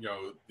just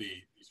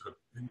the sort of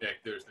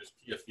NIC. There's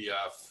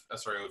PFVF,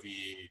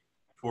 SROV,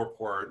 Tor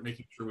port,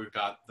 making sure we've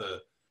got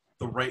the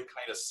right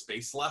kind of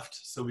space left,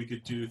 so we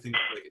could do things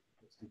like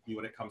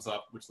when it comes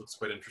up, which looks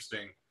quite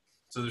interesting.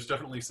 So there's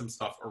definitely some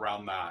stuff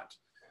around that.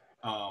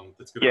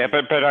 That's good. Yeah,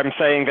 but I'm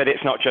saying that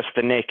it's not just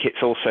the NIC;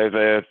 it's also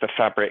the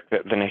fabric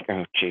that the NIC.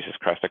 Oh, Jesus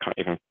Christ, I can't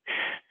even.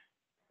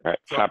 Right,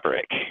 so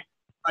fabric.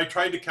 I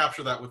tried to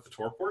capture that with the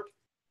Tor port.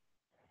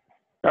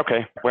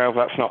 Okay, well,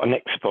 that's not a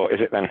NIC support,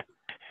 is it then?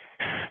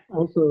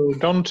 Also,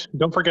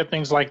 don't forget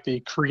things like the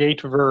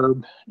create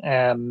verb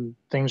and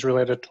things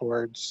related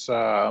towards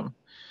auto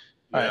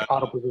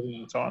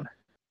provisioning and so on.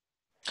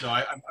 No,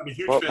 I'm a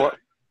huge fan.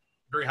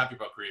 Very happy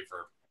about create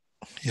verb.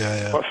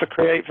 Yeah. What's the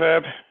create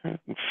verb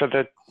for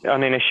the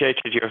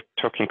uninitiated? You're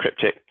talking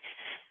cryptic.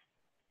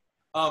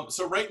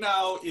 So right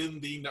now in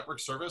the network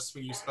service,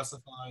 when you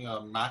specify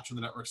a match in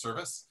the network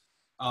service,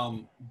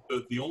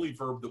 the only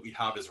verb that we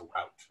have is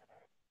route,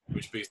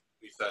 which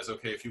basically says,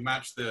 okay, if you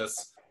match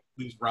this,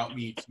 please route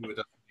me to a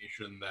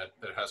destination that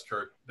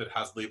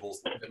has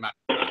labels that match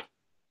that.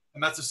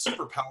 And that's a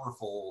super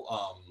powerful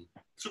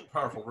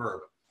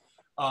verb.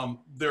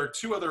 There are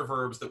two other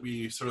verbs that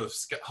we sort of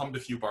hummed a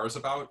few bars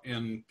about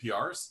in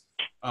PRs.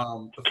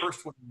 The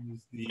first one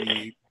is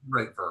the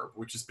write verb,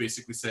 which is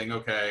basically saying,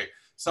 okay,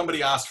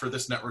 somebody asked for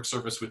this network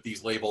service with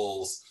these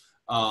labels,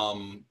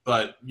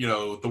 but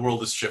the world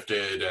has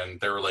shifted and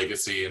they're a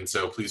legacy, and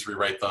so please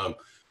rewrite the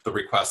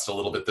request a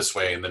little bit this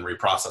way and then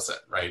reprocess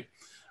it, right?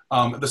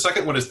 The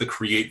second one is the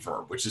create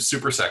verb, which is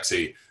super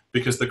sexy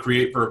because the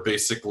create verb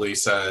basically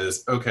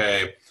says,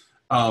 okay,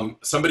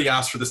 somebody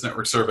asked for this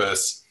network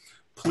service,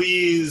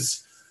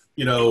 please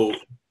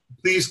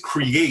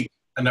create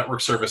a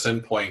network service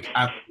endpoint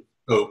at the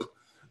scope,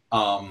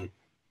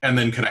 and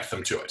then connect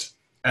them to it.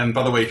 And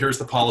by the way, here's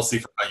the policy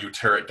for how you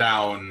tear it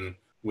down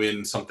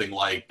when something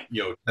like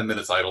 10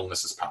 minutes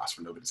idleness has passed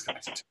when nobody's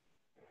connected to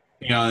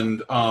it.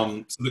 And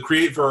so the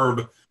create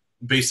verb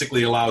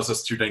basically allows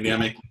us to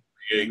dynamically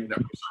create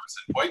network service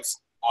endpoints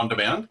on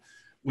demand,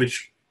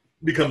 which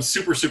becomes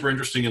super, super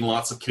interesting in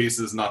lots of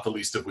cases, not the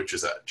least of which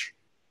is Edge.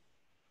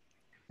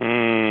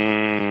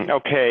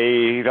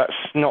 Okay, that's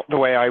not the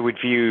way I would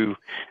view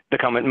the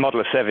common model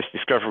of service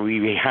discovery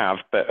we have,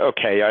 but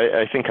okay,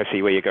 I think I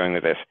see where you're going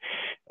with this.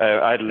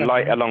 I'd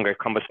like a longer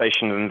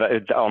conversation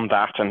on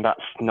that, and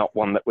that's not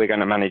one that we're going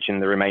to manage in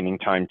the remaining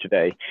time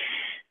today.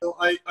 So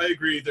I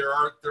agree. There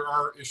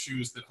are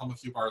issues that hum a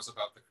few bars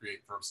about the create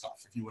verb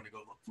stuff if you want to go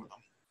look for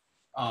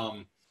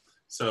them.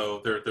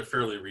 So they're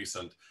fairly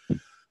recent.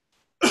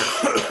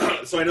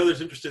 So I know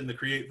there's interest in the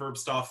create verb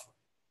stuff.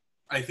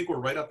 I think we're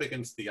right up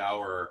against the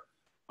hour.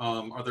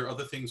 Are there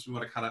other things we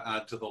want to kind of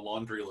add to the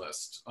laundry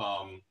list?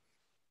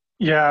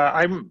 Yeah,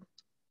 I'm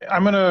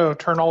going to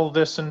turn all of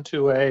this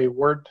into a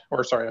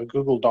a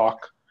Google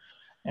Doc,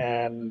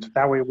 and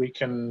that way we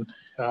can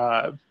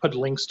put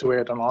links to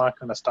it and all that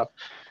kind of stuff.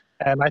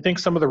 And I think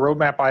some of the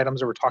roadmap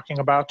items that we're talking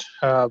about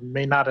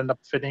may not end up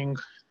fitting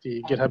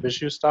the GitHub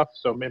issue stuff,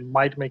 so it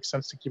might make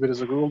sense to keep it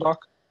as a Google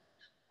Doc.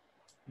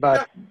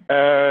 But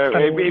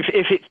if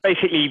it's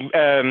basically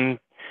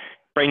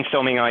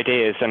brainstorming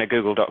ideas, then a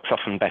Google Doc's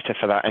often better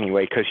for that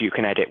anyway, because you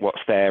can edit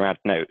what's there, add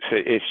notes.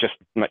 It's just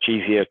much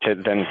easier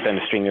than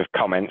a string of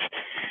comments.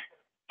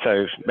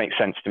 So it makes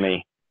sense to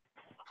me.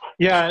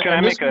 Yeah. Can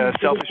I make a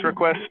selfish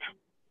request?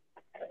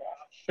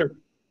 Sure.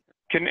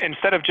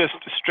 Instead of just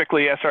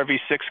strictly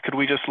SRv6, could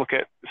we just look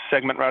at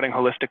segment routing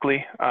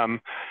holistically?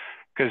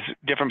 Because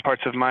different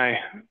parts of my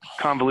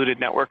convoluted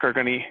network are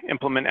going to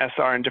implement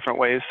SR in different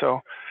ways.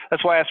 So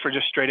that's why I asked for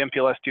just straight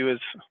MPLS2.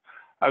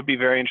 I would be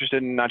very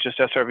interested in not just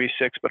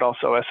SRv6, but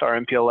also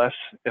SR MPLS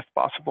if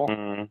possible.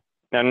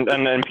 And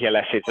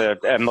MPLS is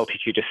a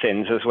multitude of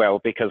sins as well,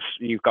 because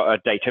you've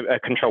got a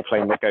control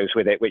plane that goes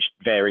with it, which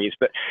varies.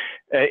 But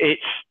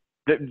it's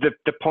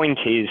the point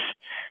is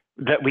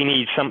that we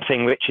need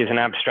something which is an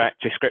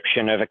abstract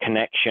description of a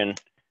connection,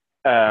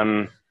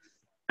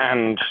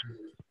 and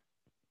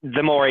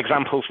the more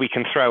examples we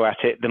can throw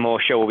at it, the more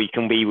sure we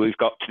can be we've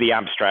got to the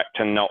abstract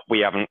and not we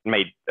haven't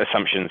made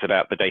assumptions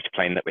about the data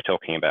plane that we're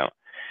talking about.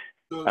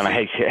 And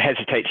I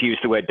hesitate to use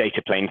the word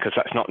data plane because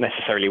that's not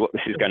necessarily what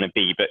this is going to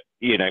be, but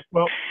you know.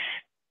 Well,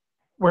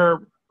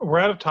 we're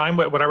out of time,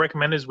 but what I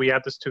recommend is we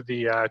add this to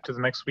the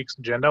next week's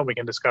agenda. We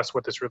can discuss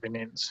what this really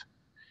means.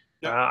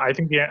 I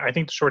think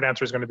the short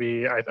answer is going to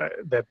be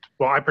that.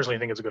 Well, I personally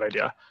think it's a good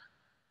idea.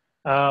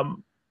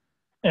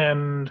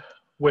 And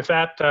with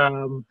that,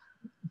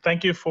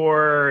 thank you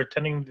for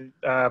attending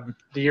the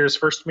year's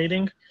first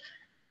meeting.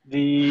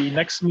 The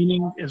next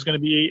meeting is going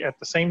to be at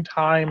the same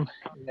time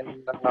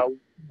in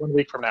 1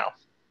 week from now.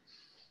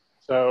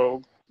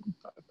 So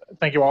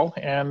thank you all,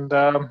 and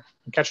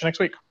catch you next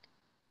week.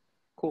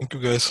 Cool. Thank you,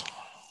 guys.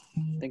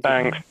 Thank you.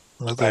 Thanks.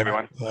 Bye, Bye,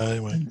 everyone. Bye.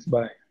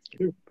 Bye.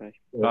 Bye.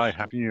 Bye.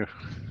 Happy New Year.